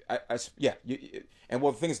mean, and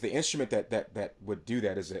well, the thing is, the instrument that would do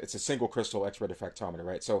that is it's a single crystal X-ray diffractometer,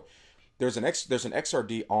 right? So there's an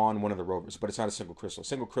XRD on one of the rovers, but it's not a single crystal.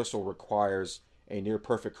 Single crystal requires a near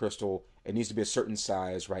perfect crystal. It needs to be a certain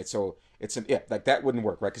size, right? So like that wouldn't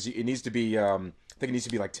work, right? Because it needs to be, I think it needs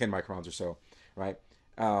to be like 10 microns or so, right?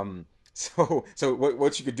 So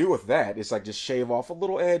what you could do with that is like just shave off a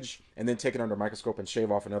little edge and then take it under a microscope and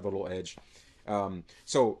shave off another little edge.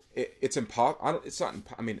 So it's impossible. It's not.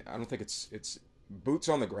 I mean, I don't think it's boots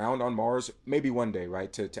on the ground on Mars. Maybe one day,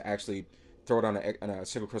 right? To actually throw it on a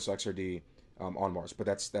single crystal XRD on Mars, but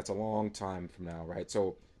that's a long time from now, right?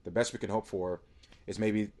 So the best we can hope for is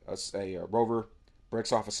maybe a rover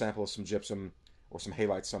breaks off a sample of some gypsum or some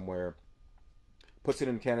halite somewhere, puts it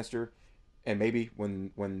in a canister, and maybe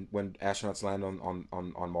when astronauts land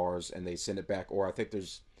on Mars and they send it back, or I think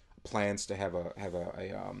there's plans to have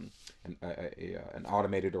an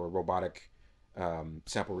automated or robotic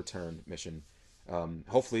sample return mission,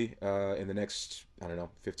 hopefully in the next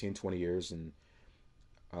 15-20 years, and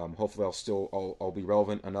hopefully I'll be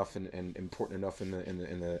relevant enough and important enough in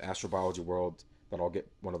the astrobiology world that I'll get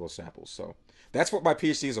one of those samples. So that's what my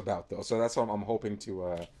PhD is about, though. So that's what I'm hoping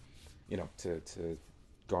to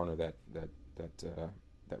garner that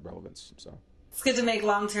relevance. So it's good to make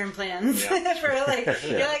long-term plans for like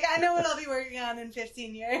you're like, I know what I'll be working on in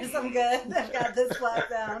 15 years. I'm good. I've got this flat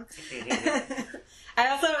down. It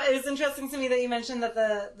was interesting to me that you mentioned that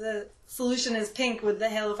the solution is pink with the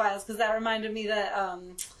halophiles, because that reminded me that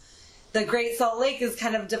the Great Salt Lake is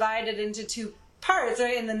kind of divided into two parts,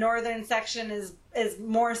 right? And the northern section is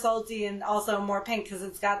more salty and also more pink because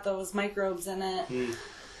it's got those microbes in it.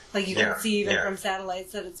 Like you can see even from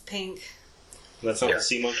satellites that it's pink. That's not the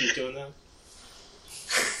sea monkey's doing that?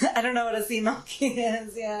 I don't know what a sea monkey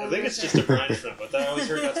is. Yeah, I think it's just a brine shrimp, but I always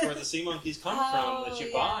heard that's where the sea monkeys come from that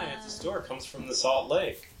you buy at the store. Comes from the Salt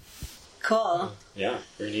Lake. Cool. Yeah,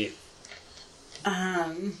 very neat.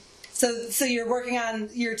 So you're working on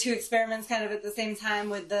your two experiments kind of at the same time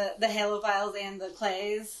with the halophiles and the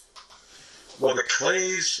clays? Well, the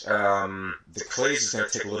clays is going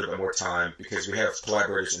to take a little bit more time because we have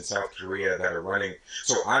collaborators in South Korea that are running.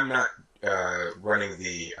 So I'm not running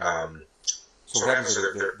the. So what happens is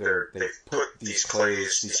they've put these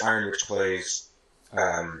clays, these iron-rich clays,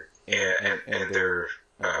 and they've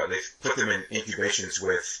put them in incubations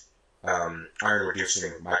with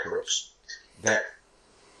iron-reducing microbes. That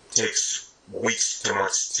takes weeks to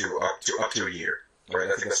months to up to a year. Right?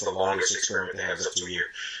 I think that's the longest experiment they have is up to a year.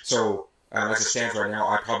 So as it stands right now,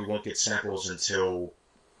 I probably won't get samples until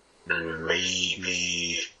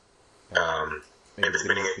maybe the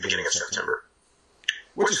beginning of September,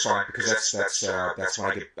 which is fine because that's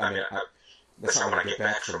when I get. I mean, that's not when I get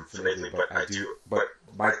back from Italy, but I do. But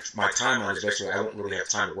my timeline is basically I won't really have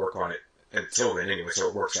time to work on it until then anyway, so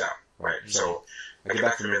it works out, right? So I get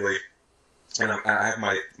back from Italy, and I have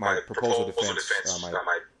my proposal defense,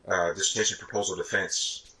 my dissertation proposal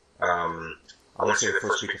defense. I want to say the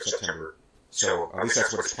first week of September. So at least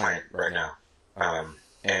that's what it's planned right now.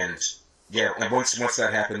 And yeah, and once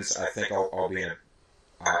that happens, I think I'll be in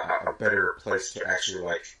a better place to actually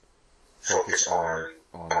like focus on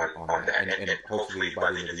that, and hopefully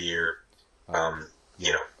by the end of the year,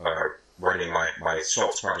 writing my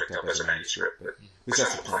salts project up as a manuscript. But at least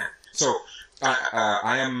that's the plan. So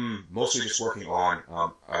I am mostly just working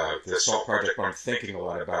on the salt project, but I'm thinking a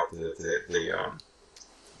lot about the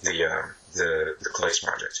clays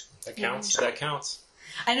project. That counts. That counts.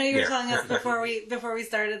 I know you were telling us before we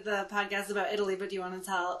started the podcast about Italy, but do you want to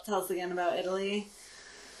tell us again about Italy?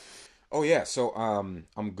 Oh yeah, so I'm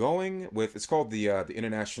going with it's called the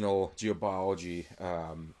International Geobiology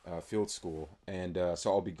Field School, and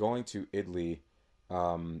so I'll be going to Italy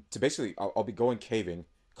to basically I'll be going caving,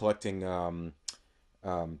 collecting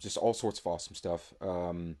just all sorts of awesome stuff.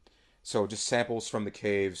 So just samples from the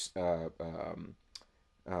caves.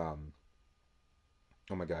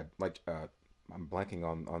 Oh my God, like I'm blanking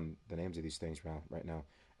on the names of these things right now.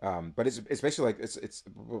 But it's basically like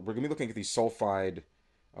we're gonna be looking at these sulfide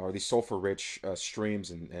or these sulfur-rich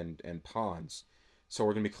streams and ponds. So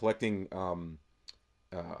we're gonna be collecting. Oh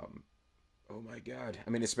my God, I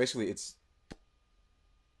mean it's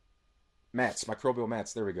mats, microbial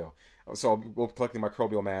mats. There we go. So we'll be collecting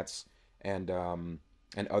microbial mats and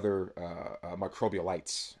other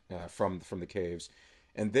microbialites from the caves.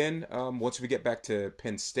 And then once we get back to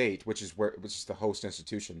Penn State, which is the host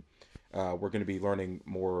institution, we're going to be learning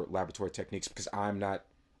more laboratory techniques because I'm not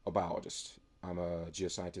a biologist. I'm a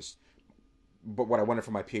geoscientist. But what I wanted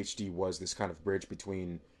for my PhD was this kind of bridge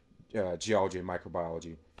between geology and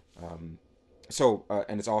microbiology. And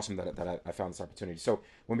it's awesome that I found this opportunity. So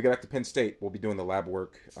when we get back to Penn State, we'll be doing the lab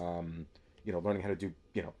work, learning how to do,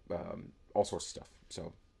 all sorts of stuff.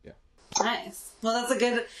 So. Nice. Well, that's a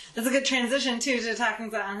good transition too to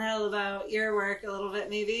talking to Ángel about your work a little bit,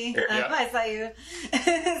 maybe. I saw you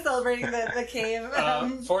celebrating the cave.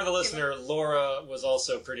 For the listener, Laura was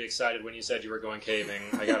also pretty excited when you said you were going caving.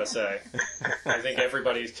 I gotta say, I think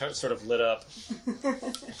everybody sort of lit up.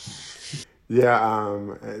 Yeah,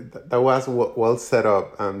 that was well set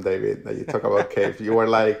up, David. That you talk about cave. You were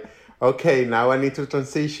like, okay, now I need to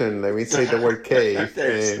transition. Let me say the word cave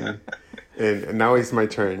and now it's my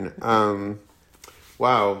turn.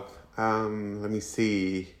 Wow. Let me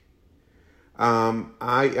see.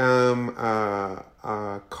 I am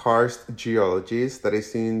a karst geologist that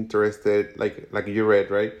is interested, like you read,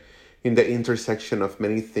 right, in the intersection of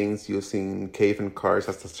many things using cave and karst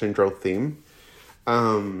as a central theme.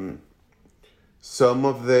 Some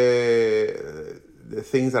of the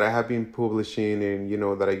things that I have been publishing and,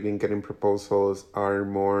 that I've been getting proposals are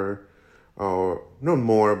more, or not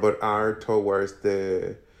more, but are towards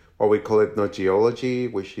what we call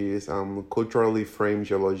ethnogeology, which is culturally framed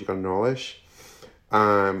geological knowledge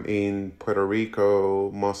in Puerto Rico,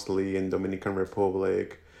 mostly in Dominican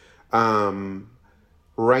Republic.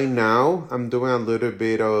 Right now, I'm doing a little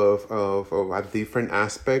bit of a different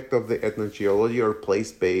aspect of the ethnogeology or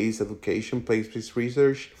place-based education, place-based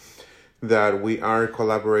research, that we are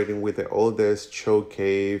collaborating with the oldest show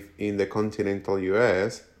cave in the continental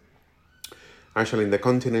U.S., actually in the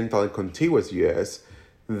continental and contiguous U.S.,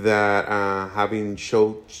 that having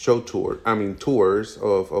tours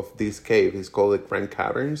of this cave. It's called the Grand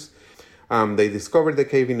Caverns. They discovered the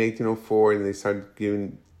cave in 1804, and they started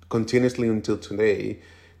giving continuously until today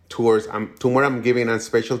tours. Tomorrow I'm giving a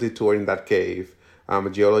specialty tour in that cave a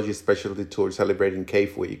geology specialty tour celebrating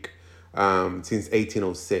Cave Week since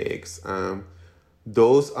 1806.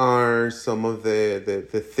 Those are some of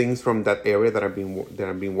the things from that area that I've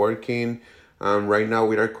been working. Right now,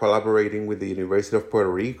 we are collaborating with the University of Puerto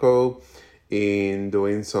Rico in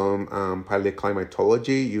doing some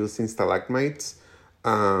paleoclimatology using stalagmites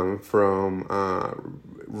from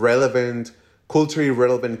culturally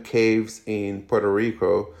relevant caves in Puerto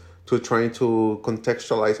Rico to trying to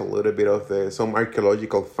contextualize a little bit of some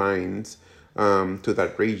archaeological finds to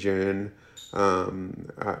that region.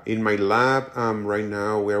 In my lab right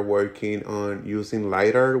now, we're working on using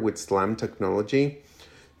LiDAR with SLAM technology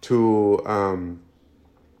to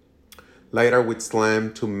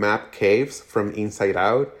map caves from inside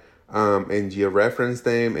out and georeference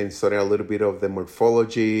them and study a little bit of the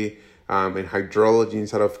morphology and hydrology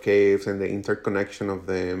inside of caves and the interconnection of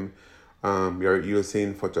them. You're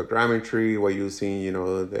using photogrammetry, we're using,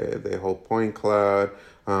 the whole point cloud,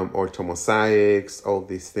 orthomosaics, all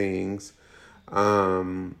these things.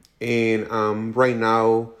 Right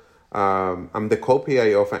now, I'm the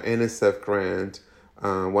co-PI of an NSF grant,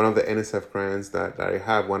 one of the NSF grants that I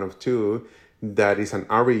have, one of two, that is an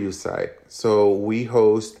REU site. So we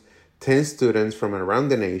host 10 students from around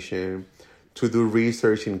the nation to do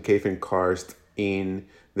research in cave and karst in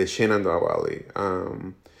the Shenandoah Valley.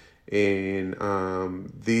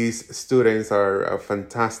 These students are a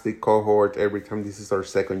fantastic cohort. Every time, this is our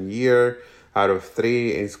second year out of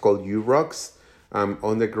 3, and it's called UROCS,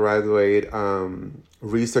 undergraduate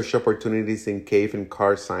research opportunities in cave and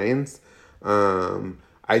karst science.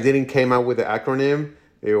 I didn't came up with the acronym.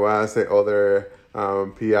 It was the other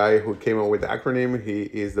PI who came up with the acronym. He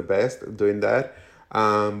is the best doing that.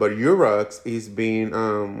 But UROCS is been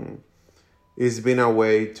a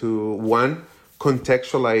way to, one,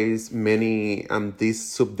 contextualize many these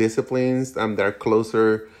subdisciplines that are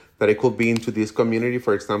closer, that it could be into this community.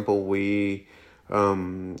 For example, we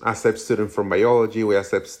accept students from biology, we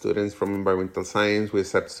accept students from environmental science, we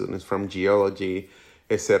accept students from geology,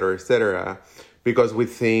 etc., because we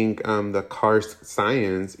think the karst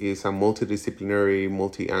science is a multidisciplinary,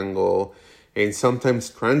 multi-angle, and sometimes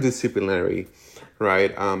transdisciplinary,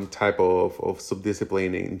 right, type of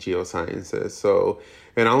subdiscipline in geosciences. So,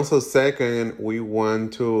 and also second, we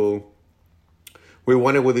wanted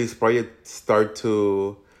with this project start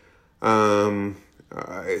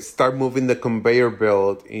moving the conveyor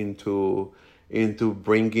belt into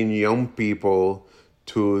bringing young people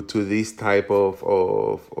to this type of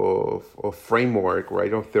framework,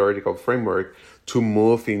 right, of theoretical framework, to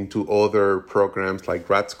move into other programs like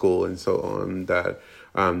grad school and so on, that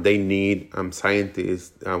they need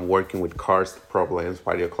scientists working with karst problems,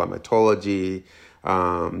 paleoclimatology,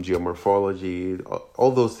 geomorphology,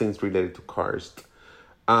 all those things related to karst.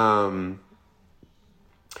 And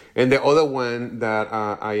the other one that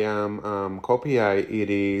I am co-PI, it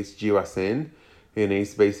is GeoAscend, and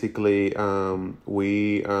it's basically it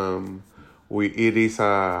is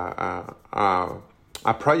a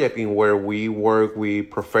project in where we work with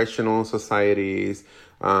professional societies,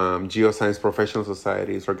 geoscience professional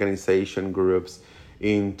societies, organization groups,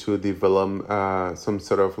 to develop some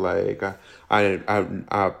sort of like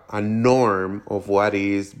a norm of what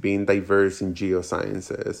is being diverse in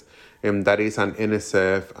geosciences. And that is an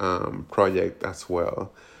NSF project as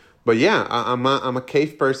well. But yeah, I'm a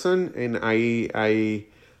cave person, and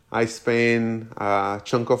I spend a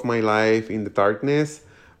chunk of my life in the darkness,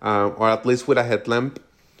 or at least with a headlamp.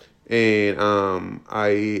 And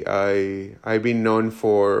I've been known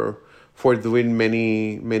for doing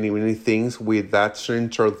many things with that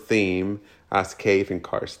central theme as cave and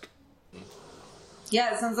karst.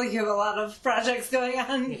 Yeah, it sounds like you have a lot of projects going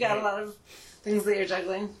on. You got a lot of things that you're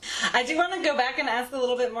juggling. I do want to go back and ask a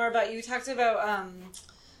little bit more about, you talked about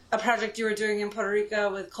a project you were doing in Puerto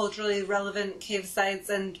Rico with culturally relevant cave sites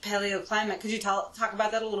and paleoclimate. Could you talk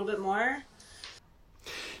about that a little bit more?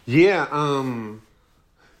 Yeah,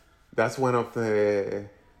 that's one of the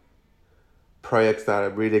projects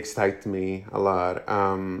that really excites me a lot.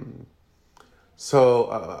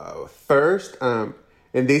 First, and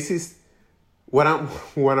this is what I'm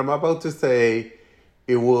about to say.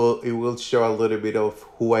 It will show a little bit of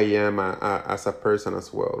who I am as a person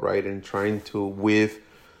as well, right? And trying to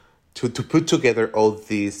put together all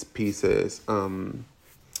these pieces.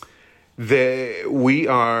 We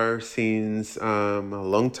are since a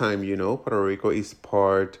long time, Puerto Rico is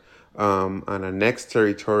part an annexed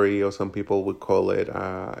territory, or some people would call it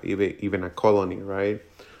even a colony, right,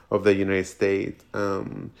 of the United States.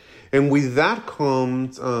 And with that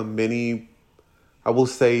comes many, I will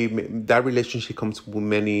say that relationship comes with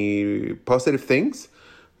many positive things,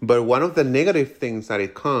 But one of the negative things that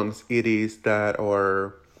it is that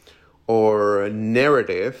our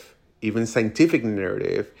narrative, even scientific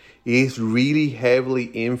narrative, is really heavily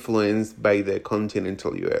influenced by the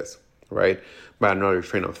continental U.S., right? By another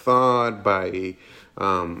train of thought, by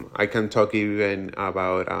I can talk even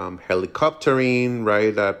about helicoptering,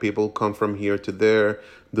 right? That people come from here to there,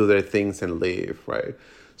 do their things and leave, right?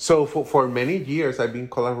 So for many years, I've been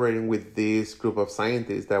collaborating with this group of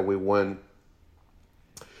scientists that we want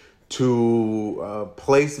to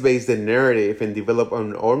place-base the narrative and develop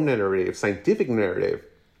an own narrative, scientific narrative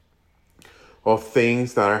of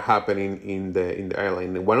things that are happening in the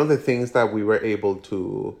island. And one of the things that we were able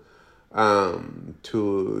to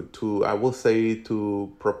I will say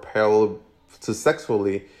to propel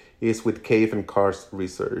successfully is with cave and karst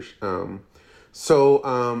research. I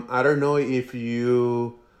don't know if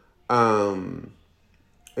you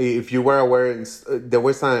were aware, there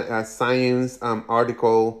was a science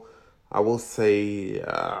article, I will say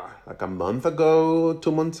like a month ago,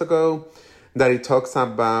 2 months ago, that it talks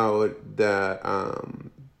about the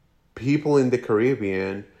people in the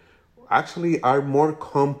Caribbean actually are more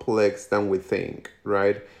complex than we think,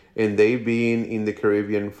 right? And they've been in the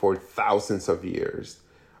Caribbean for thousands of years.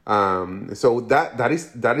 So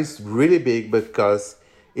that is really big because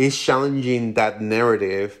it's challenging that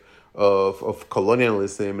narrative of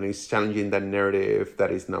colonialism, and it's challenging that narrative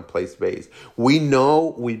that is not place-based. We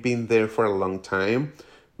know we've been there for a long time,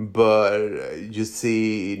 but you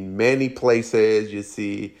see in many places, you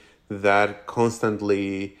see that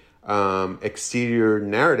constantly exterior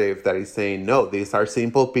narrative that is saying, no, these are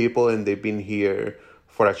simple people and they've been here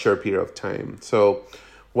for a short period of time. So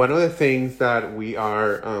one of the things that we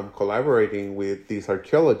are collaborating with these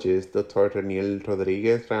archaeologists, Dr. Daniel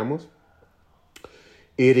Rodriguez Ramos,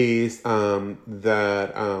 it is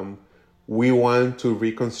that we want to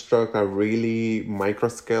reconstruct a really micro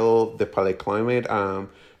scale the paleoclimate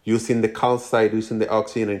using the calcite, using the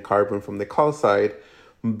oxygen and carbon from the calcite,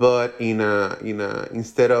 but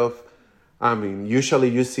instead of, usually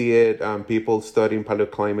you see it, people studying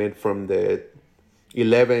paleoclimate from the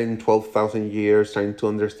 12,000 years, trying to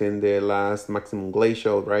understand the last maximum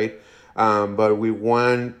glacial, right? But we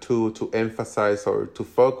want to emphasize or to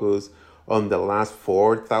focus on the last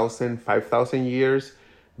 4,000, 5,000 years,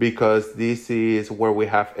 because this is where we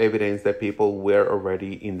have evidence that people were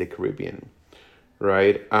already in the Caribbean,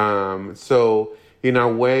 right? So in a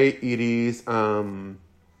way, it is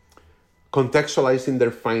contextualizing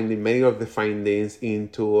their finding, many of the findings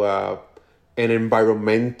into an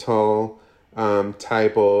environmental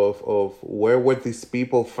type of where were these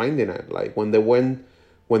people finding it, like when they were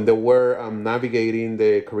navigating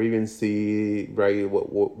the Caribbean Sea, right?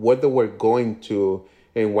 What they were going to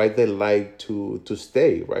and why they like to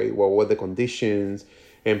stay, right? What were the conditions?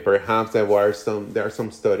 And perhaps there are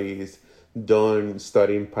some studies done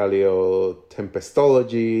studying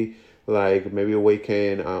paleotempestology, like maybe we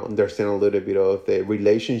can understand a little bit of the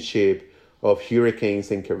relationship of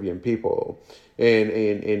hurricanes and Caribbean people.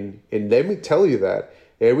 And let me tell you that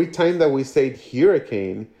every time that we say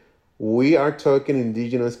hurricane, we are talking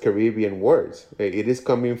indigenous Caribbean words. It is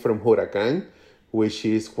coming from huracan, which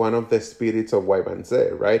is one of the spirits of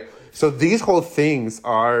Waibanse, right? So these whole things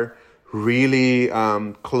are really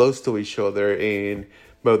close to each other.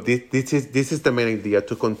 But this is the main idea,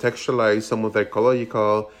 to contextualize some of the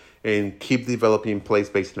ecological and keep developing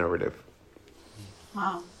place-based narrative.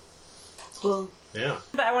 Wow. Cool. Yeah.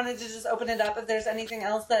 But I wanted to just open it up if there's anything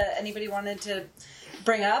else that anybody wanted to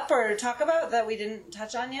bring up or talk about that we didn't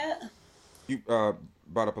touch on yet. You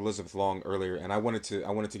brought up Elizabeth Long earlier, and I wanted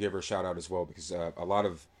to give her a shout out as well, because a lot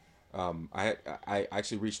of I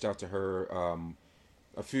actually reached out to her a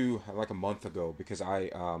month ago, because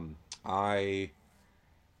I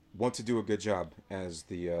want to do a good job as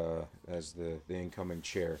the incoming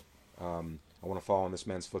chair. I want to follow in this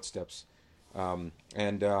man's footsteps, so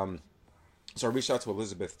I reached out to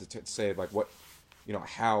Elizabeth to say, like, what,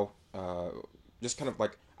 how, just kind of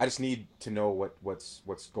like, I just need to know what's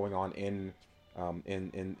going on in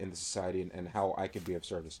the society, and how I can be of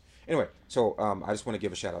service. Anyway, so I just want to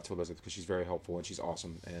give a shout out to Elizabeth, because she's very helpful and she's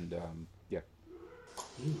awesome, and yeah.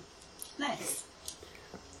 Nice.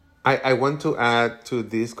 I want to add to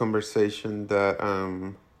this conversation that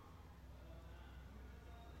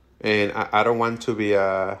and I don't want to be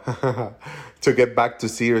to get back to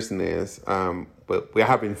seriousness, but we're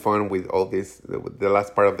having fun with all this, the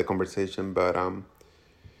last part of the conversation. But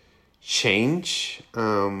change,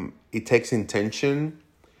 it takes intention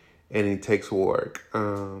and it takes work.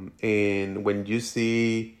 And when you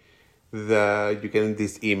see that you're getting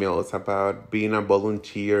these emails about being a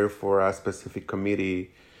volunteer for a specific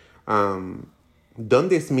committee, don't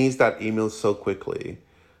dismiss that email so quickly,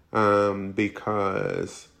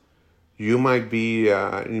 because you might be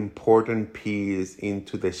an important piece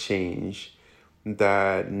into the change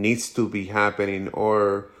that needs to be happening,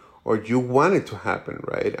 or you want it to happen,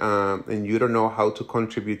 right? And you don't know how to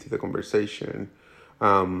contribute to the conversation.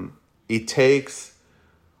 It takes,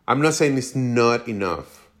 I'm not saying it's not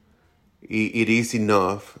enough. It is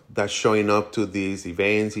enough that showing up to these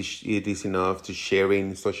events, it is enough to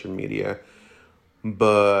sharing social media.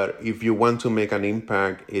 But if you want to make an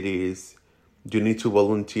impact, you need to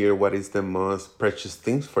volunteer what is the most precious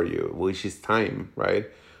things for you, which is time, right?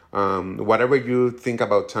 Whatever you think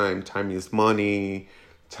about time is money,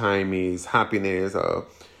 time is happiness.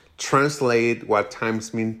 Translate what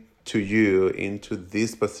times mean to you into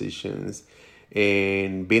these positions,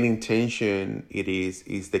 and being intention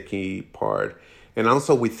is the key part. And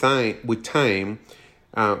also with time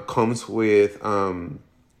comes with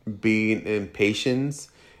being in patience,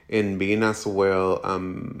 and being as well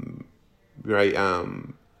right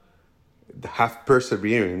have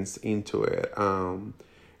perseverance into it.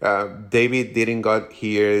 David didn't got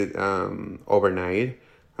here overnight.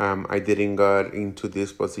 I didn't got into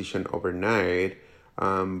this position overnight,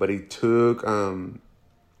 but it took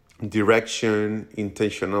direction,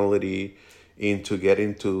 intentionality into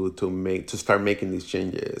getting to start making these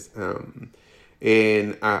changes.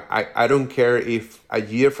 And I don't care if a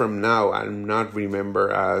year from now I'm not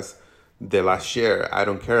remember as the last year. I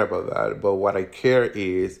don't care about that. But what I care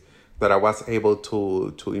is that I was able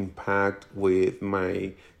to impact with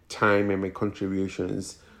my time and my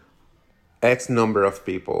contributions X number of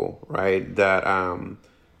people, right? That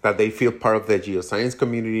they feel part of the geoscience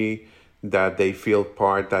community, that they feel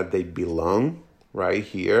that they belong right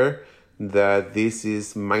here, that this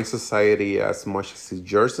is my society as much as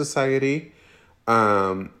it's your society,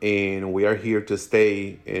 and we are here to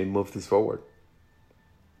stay and move this forward.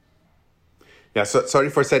 Yeah, so sorry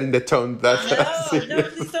for setting the tone. No,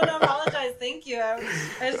 please don't apologize. Thank you. I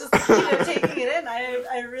was just taking it in.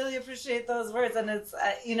 I really appreciate those words, and it's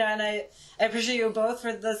and I appreciate you both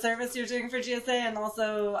for the service you're doing for GSA, and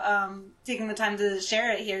also taking the time to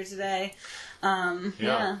share it here today.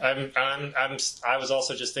 Yeah. I was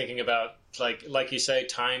also just thinking about like you say,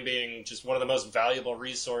 time being just one of the most valuable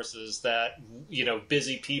resources that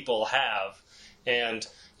busy people have, and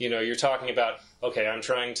you're talking about, okay, I want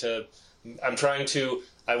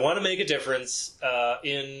to make a difference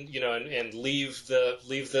and leave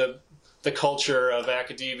the culture of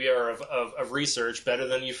academia or of research better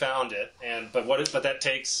than you found it. But that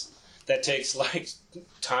takes like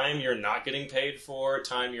time you're not getting paid for,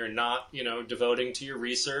 time you're not devoting to your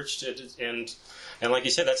research, and like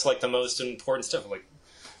you said, that's like the most important stuff. Like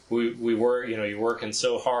we work, you're working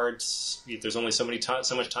so hard. There's only so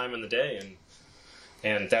much time in the day,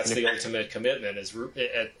 and that's the ultimate commitment. Is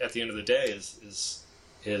at the end of the day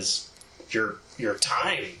is your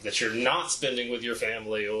time that you're not spending with your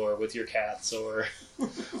family or with your cats or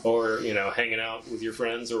hanging out with your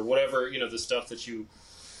friends or whatever, the stuff that you're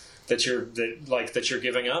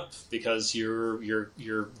giving up because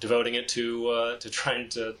you're devoting it to trying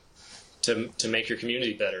to make your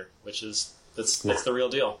community better, which is that's the real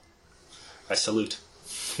deal. I salute.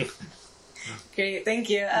 Great, thank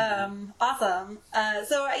you. Awesome.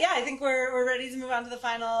 I think we're ready to move on to the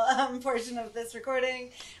final portion of this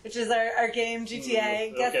recording, which is our game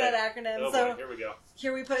GTA. Guess that acronym. Oh, so here we go.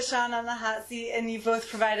 Here we put Sean on the hot seat, and you both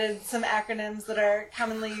provided some acronyms that are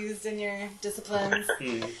commonly used in your disciplines.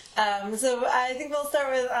 So I think we'll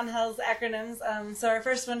start with Angel's acronyms. So our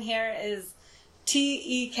first one here is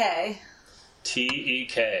TEK.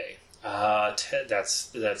 TEK.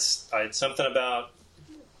 That's something about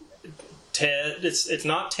Ted. It's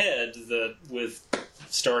not Ted with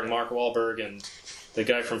starring Mark Wahlberg and the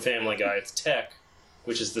guy from Family Guy. It's Tech,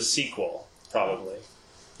 which is the sequel, probably.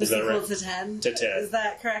 The Is that sequel right? to Ted. To Ted. Is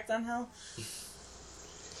that correct, Angel?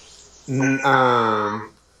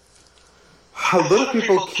 A lot of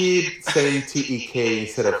people keep saying TEK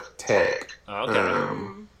instead of tech. Okay.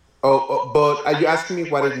 But are you asking me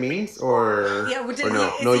what it means, or Yeah, or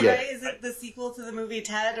no? No yet. Right? Is it the sequel to the movie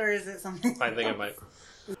Ted, or is it something? I think it might.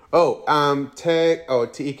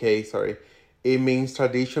 TEK, sorry. It means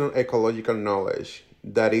traditional ecological knowledge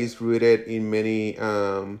that is rooted in many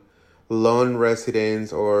lone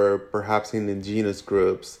residents or perhaps in indigenous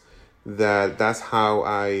groups. That's how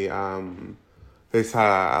there's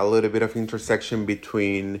a little bit of intersection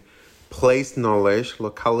between place knowledge,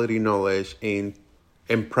 locality knowledge, and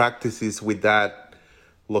practices with that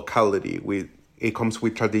locality. It comes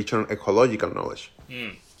with traditional ecological knowledge.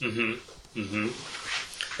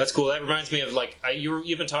 That's cool. That reminds me of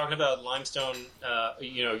you've been talking about limestone,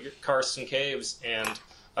 your karsts and caves, and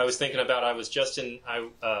I was thinking about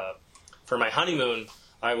for my honeymoon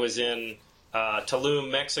I was in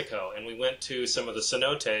Tulum, Mexico, and we went to some of the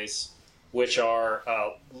cenotes, which are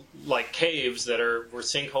like caves that were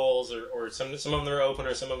sinkholes, or some of them are open,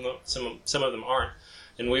 or some of them aren't,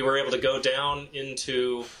 and we were able to go down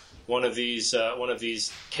into one of these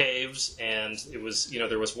caves, and it was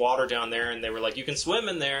there was water down there, and they were like, you can swim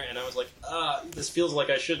in there, and I was like, this feels like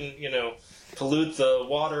I shouldn't pollute the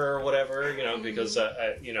water or whatever, because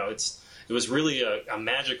it was really a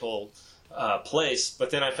magical place. But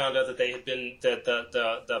then I found out that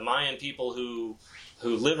the Mayan people who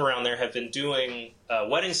live around there have been doing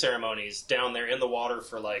wedding ceremonies down there in the water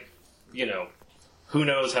for who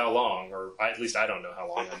knows how long, or at least I don't know how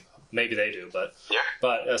long. Maybe they do, but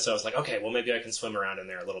so I was like, okay, well, maybe I can swim around in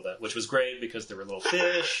there a little bit, which was great because there were little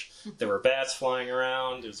fish, there were bats flying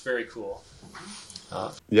around. It was very cool.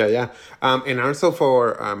 And also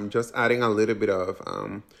for just adding a little bit of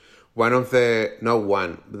the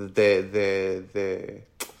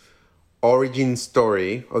origin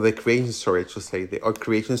story, or the creation story, I should say, the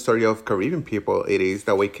creation story of Caribbean people. It is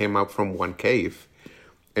that we came up from one cave,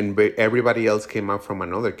 and everybody else came up from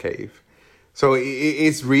another cave. So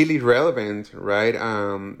it's really relevant, right?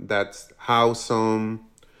 That's how some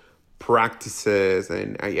practices,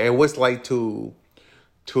 and I always like to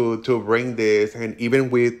bring this, and even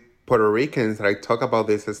with Puerto Ricans, I talk about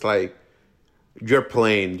this. It's like, you're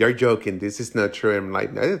playing, you're joking. This is not true. I'm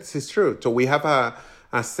like, this is true. So we have a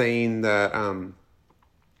saying that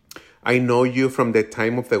I know you from the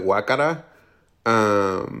time of the Wakara.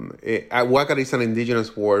 Wakara is an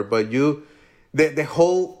indigenous word, but the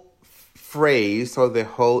whole phrase or the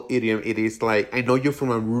whole idiom, it is like, I know you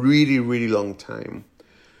from a really, really long time.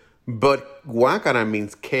 But Wakara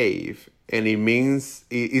means cave, and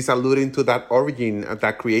it's alluding to that origin of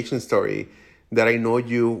that creation story, that I know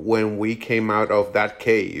you when we came out of that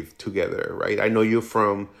cave together, right? I know you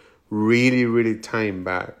from really, really time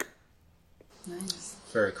back. Nice.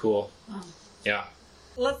 Very cool. Wow. Yeah.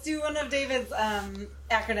 Let's do one of David's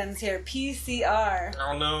acronyms here. PCR.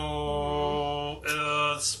 Oh no!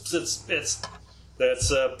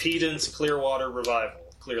 That's Pedant's Clearwater Revival.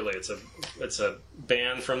 Clearly, it's a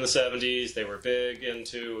band from the 70s. They were big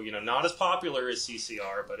into not as popular as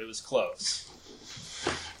CCR, but it was close.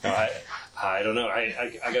 I don't know.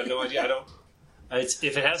 I got no idea.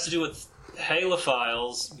 If it has to do with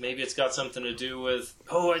halophiles, maybe it's got something to do with.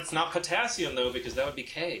 Oh, it's not potassium though, because that would be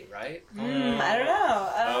K, right? I don't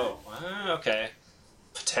know. Okay.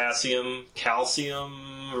 Potassium,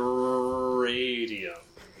 calcium, radium.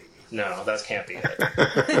 No, that can't be it.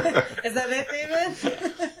 Is that it,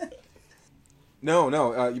 David? No,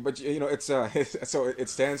 but it's so it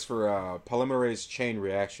stands for polymerase chain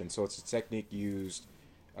reaction. So it's a technique used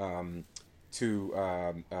to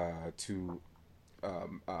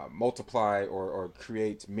multiply or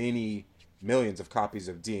create many millions of copies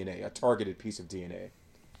of DNA, a targeted piece of DNA,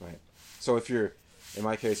 right? So in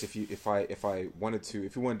my case, if you wanted to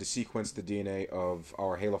sequence the DNA of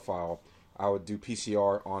our halophile, I would do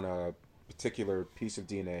PCR on a particular piece of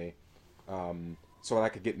DNA, so that I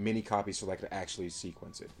could get many copies, so that I could actually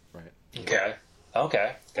sequence it, right? Okay,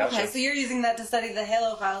 gotcha. Okay, so you're using that to study the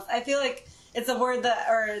halophiles. I feel like it's a word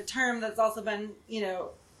or a term that's also been,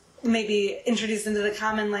 maybe introduced into the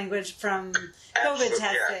common language from COVID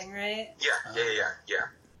testing, right?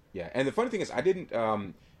 Yeah, and the funny thing is, I didn't,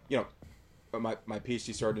 my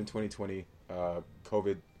PhD started in 2020,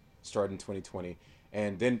 COVID started in 2020,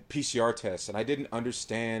 and then PCR tests, and I didn't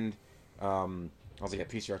understand. I was like, yeah,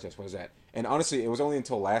 PCR test, what is that? And honestly, it was only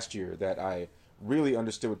until last year that I really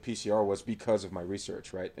understood what PCR was because of my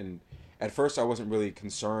research, right? And at first, I wasn't really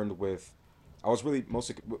concerned with. I was really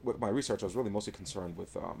mostly with my research. I was really mostly concerned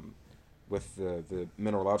with the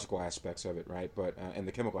mineralogical aspects of it, right? But and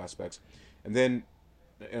the chemical aspects, and then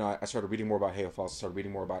I started reading more about halophiles. I started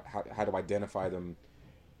reading more about how to identify them,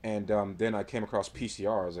 and then I came across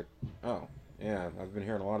PCR. I was like, oh yeah, I've been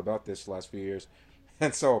hearing a lot about this the last few years,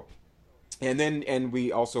 and so, and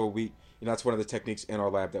we that's one of the techniques in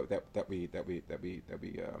our lab that we have the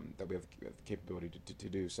capability to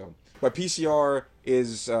do so. But PCR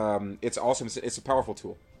is it's awesome. It's a powerful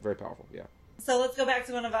tool, very powerful. Yeah. So let's go back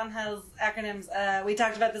to one of Angel's acronyms. We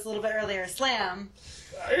talked about this a little bit earlier. SLAM.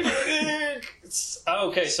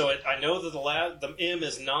 Okay, so I know that the M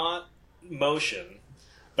is not motion,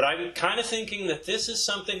 but I'm kind of thinking that this is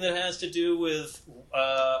something that has to do with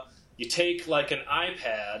you take like an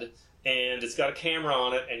iPad and it's got a camera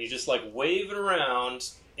on it, and you just like wave it around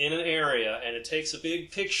in an area, and it takes a big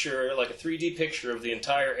picture, like a 3D picture of the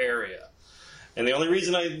entire area. And the only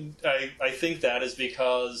reason I think that is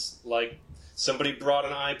because, like, somebody brought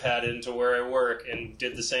an iPad into where I work and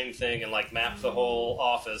did the same thing and, like, mapped the whole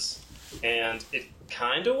office. And it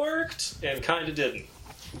kind of worked and kind of didn't.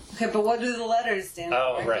 Okay, but what do the letters stand for?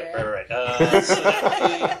 Oh, right. So that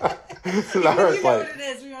would be... Laura's You know like, what it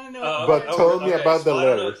is. We want to know. But tell me about the I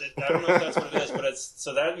letters. don't know if that's what it is, but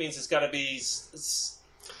so that means it's got to be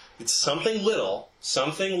it's something little,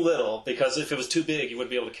 because if it was too big, you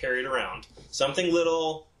wouldn't be able to carry it around. Something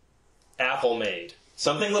little, Apple made.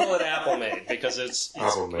 Something little at Apple made, because it's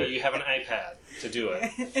you have an iPad to do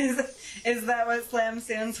it. Is that what SLAM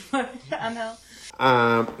stands for, Angel?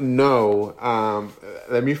 No.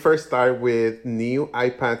 Let me first start with new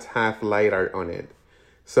iPads have LiDAR on it.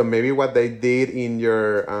 So maybe what they did in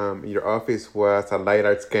your office was a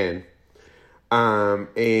LiDAR scan.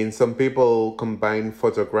 And some people combine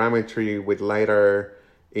photogrammetry with LiDAR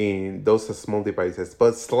in those small devices.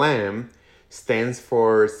 But SLAM stands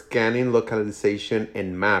for Scanning, Localization,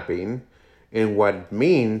 and Mapping. And what it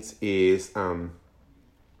means is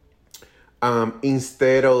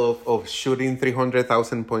instead of shooting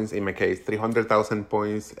 300,000 points, in my case, 300,000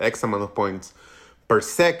 points, X amount of points per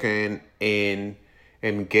second, and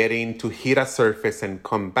getting to hit a surface and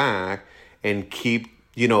come back and keep,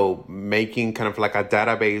 making kind of like a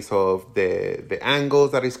database of the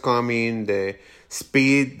angles that is coming, the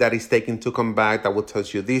speed that is taking to come back, that will tell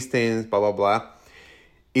you distance, blah, blah, blah.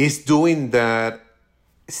 Is doing that,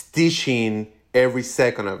 stitching every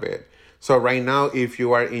second of it. So right now, if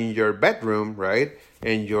you are in your bedroom, right,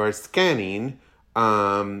 and you're scanning,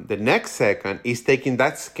 the next second is taking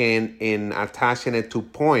that scan and attaching it to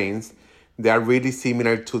points that are really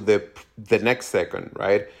similar to the next second,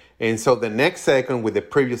 right? And so the next second with the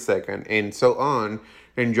previous second, and so on.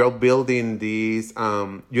 And you're building these.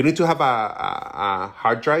 You need to have a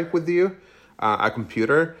hard drive with you, a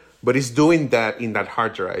computer, but it's doing that in that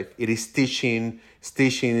hard drive. It is stitching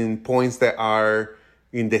points that are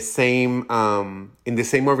in the same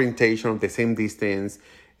orientation, of the same distance,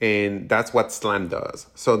 and that's what SLAM does.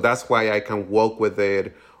 So that's why I can walk with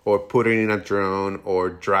it, or put it in a drone, or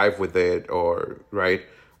drive with it, or right.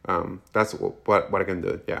 That's what I can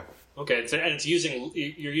do. Yeah. Okay, and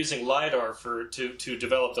you're using LiDAR to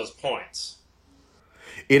develop those points.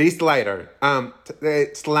 It is LiDAR.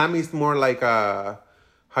 SLAM is more like a,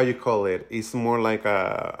 how you call it? It's more like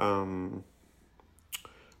a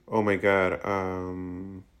oh my God,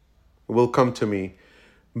 will come to me.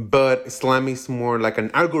 But SLAM is more like an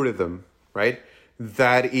algorithm, right?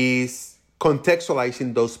 That is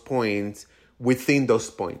contextualizing those points within those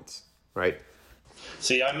points, right?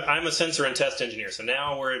 See, I'm a sensor and test engineer, so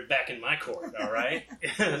now we're back in my court, all right?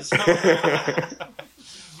 And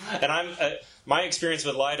my experience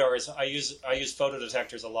with LiDAR is I use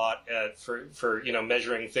photodetectors a lot for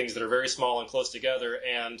measuring things that are very small and close together.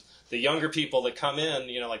 And the younger people that come in,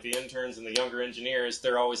 like the interns and the younger engineers,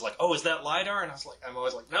 they're always like, "Oh, is that LiDAR?" And I'm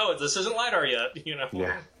always like, "No, this isn't LiDAR yet."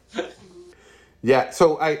 Yeah. Yeah.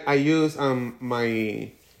 So I use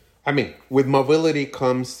with mobility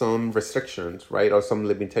comes some restrictions, right, or some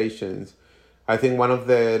limitations. I think one of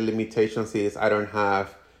the limitations is I don't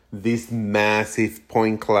have these massive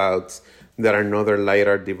point clouds that another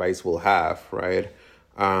LiDAR device will have, right?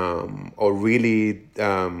 Or really,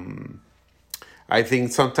 I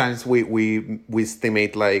think sometimes we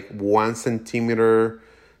estimate like 1 centimeter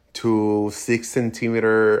to 6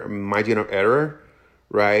 centimeter margin of error,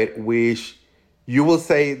 right? Which you will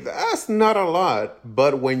say that's not a lot,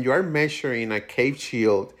 but when you are measuring a cave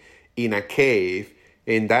shield in a cave,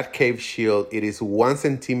 and that cave shield, it is 1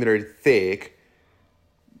 centimeter thick,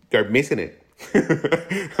 they're missing it.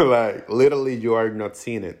 Like literally, you are not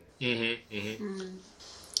seeing it. Mm-hmm, mm-hmm.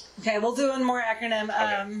 Okay, we'll do one more acronym.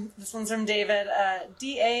 Okay. This one's from David.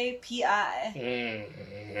 DAPI.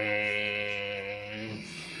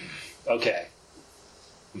 Okay.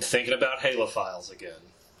 I'm thinking about halophiles again.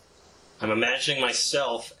 I'm imagining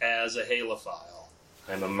myself as a halophile.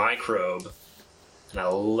 I'm a microbe, and I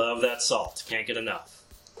love that salt. Can't get enough.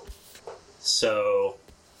 So,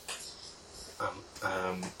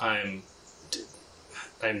 I'm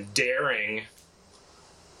daring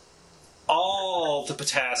all the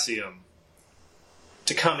potassium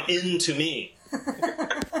to come into me.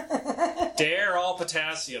 Dare all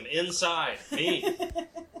potassium inside me.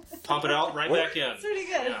 Pump it out right back in. That's pretty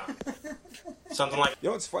good. Yeah. Something like...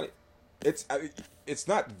 It's funny. It's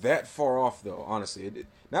not that far off though. Honestly,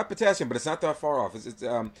 not potassium, but it's not that far off.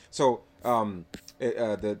 The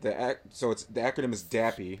acronym is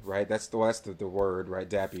DAPI, right? That's the word, right?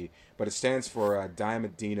 DAPI, but it stands for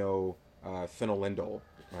diamidino phenolindole,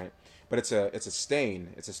 right? But it's a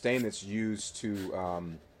stain. It's a stain that's used to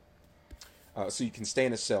So you can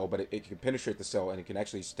stain a cell, but it can penetrate the cell and it can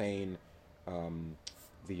actually stain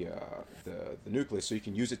the nucleus. So you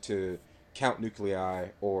can use it to count nuclei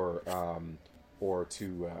or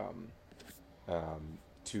to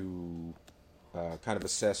kind of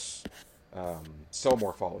assess cell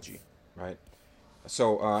morphology, right?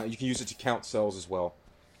 So you can use it to count cells as well.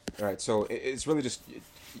 All right, so it's really just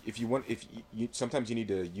if you want if you sometimes you need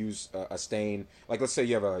to use a stain. Like let's say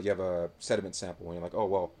you have a sediment sample and you're like, oh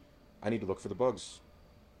well, I need to look for the bugs,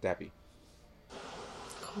 Dappy.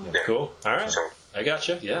 Cool. All right. I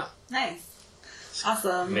gotcha. Yeah. Nice.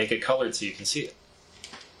 Awesome. Make it colored so you can see it.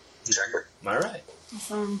 Exactly. All right.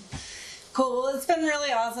 Awesome. Cool. Well, it's been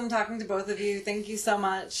really awesome talking to both of you. Thank you so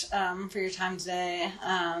much for your time today.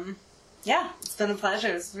 Yeah, it's been a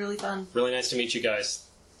pleasure. It's really fun. Really nice to meet you guys.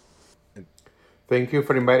 Thank you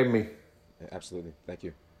for inviting me. Yeah, absolutely. Thank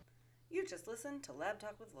you. You just listened to Lab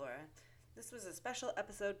Talk with Laura. This was a special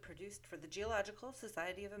episode produced for the Geological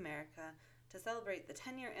Society of America to celebrate the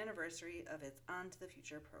 10-year anniversary of its On to the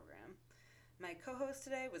Future program. My co-host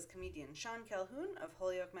today was comedian Sean Calhoun of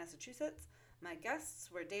Holyoke, Massachusetts. My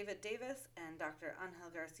guests were David Davis and Dr.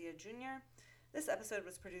 Ángel Garcia Jr. This episode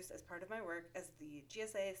was produced as part of my work as the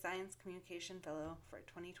GSA Science Communication Fellow for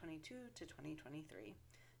 2022 to 2023.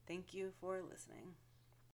 Thank you for listening.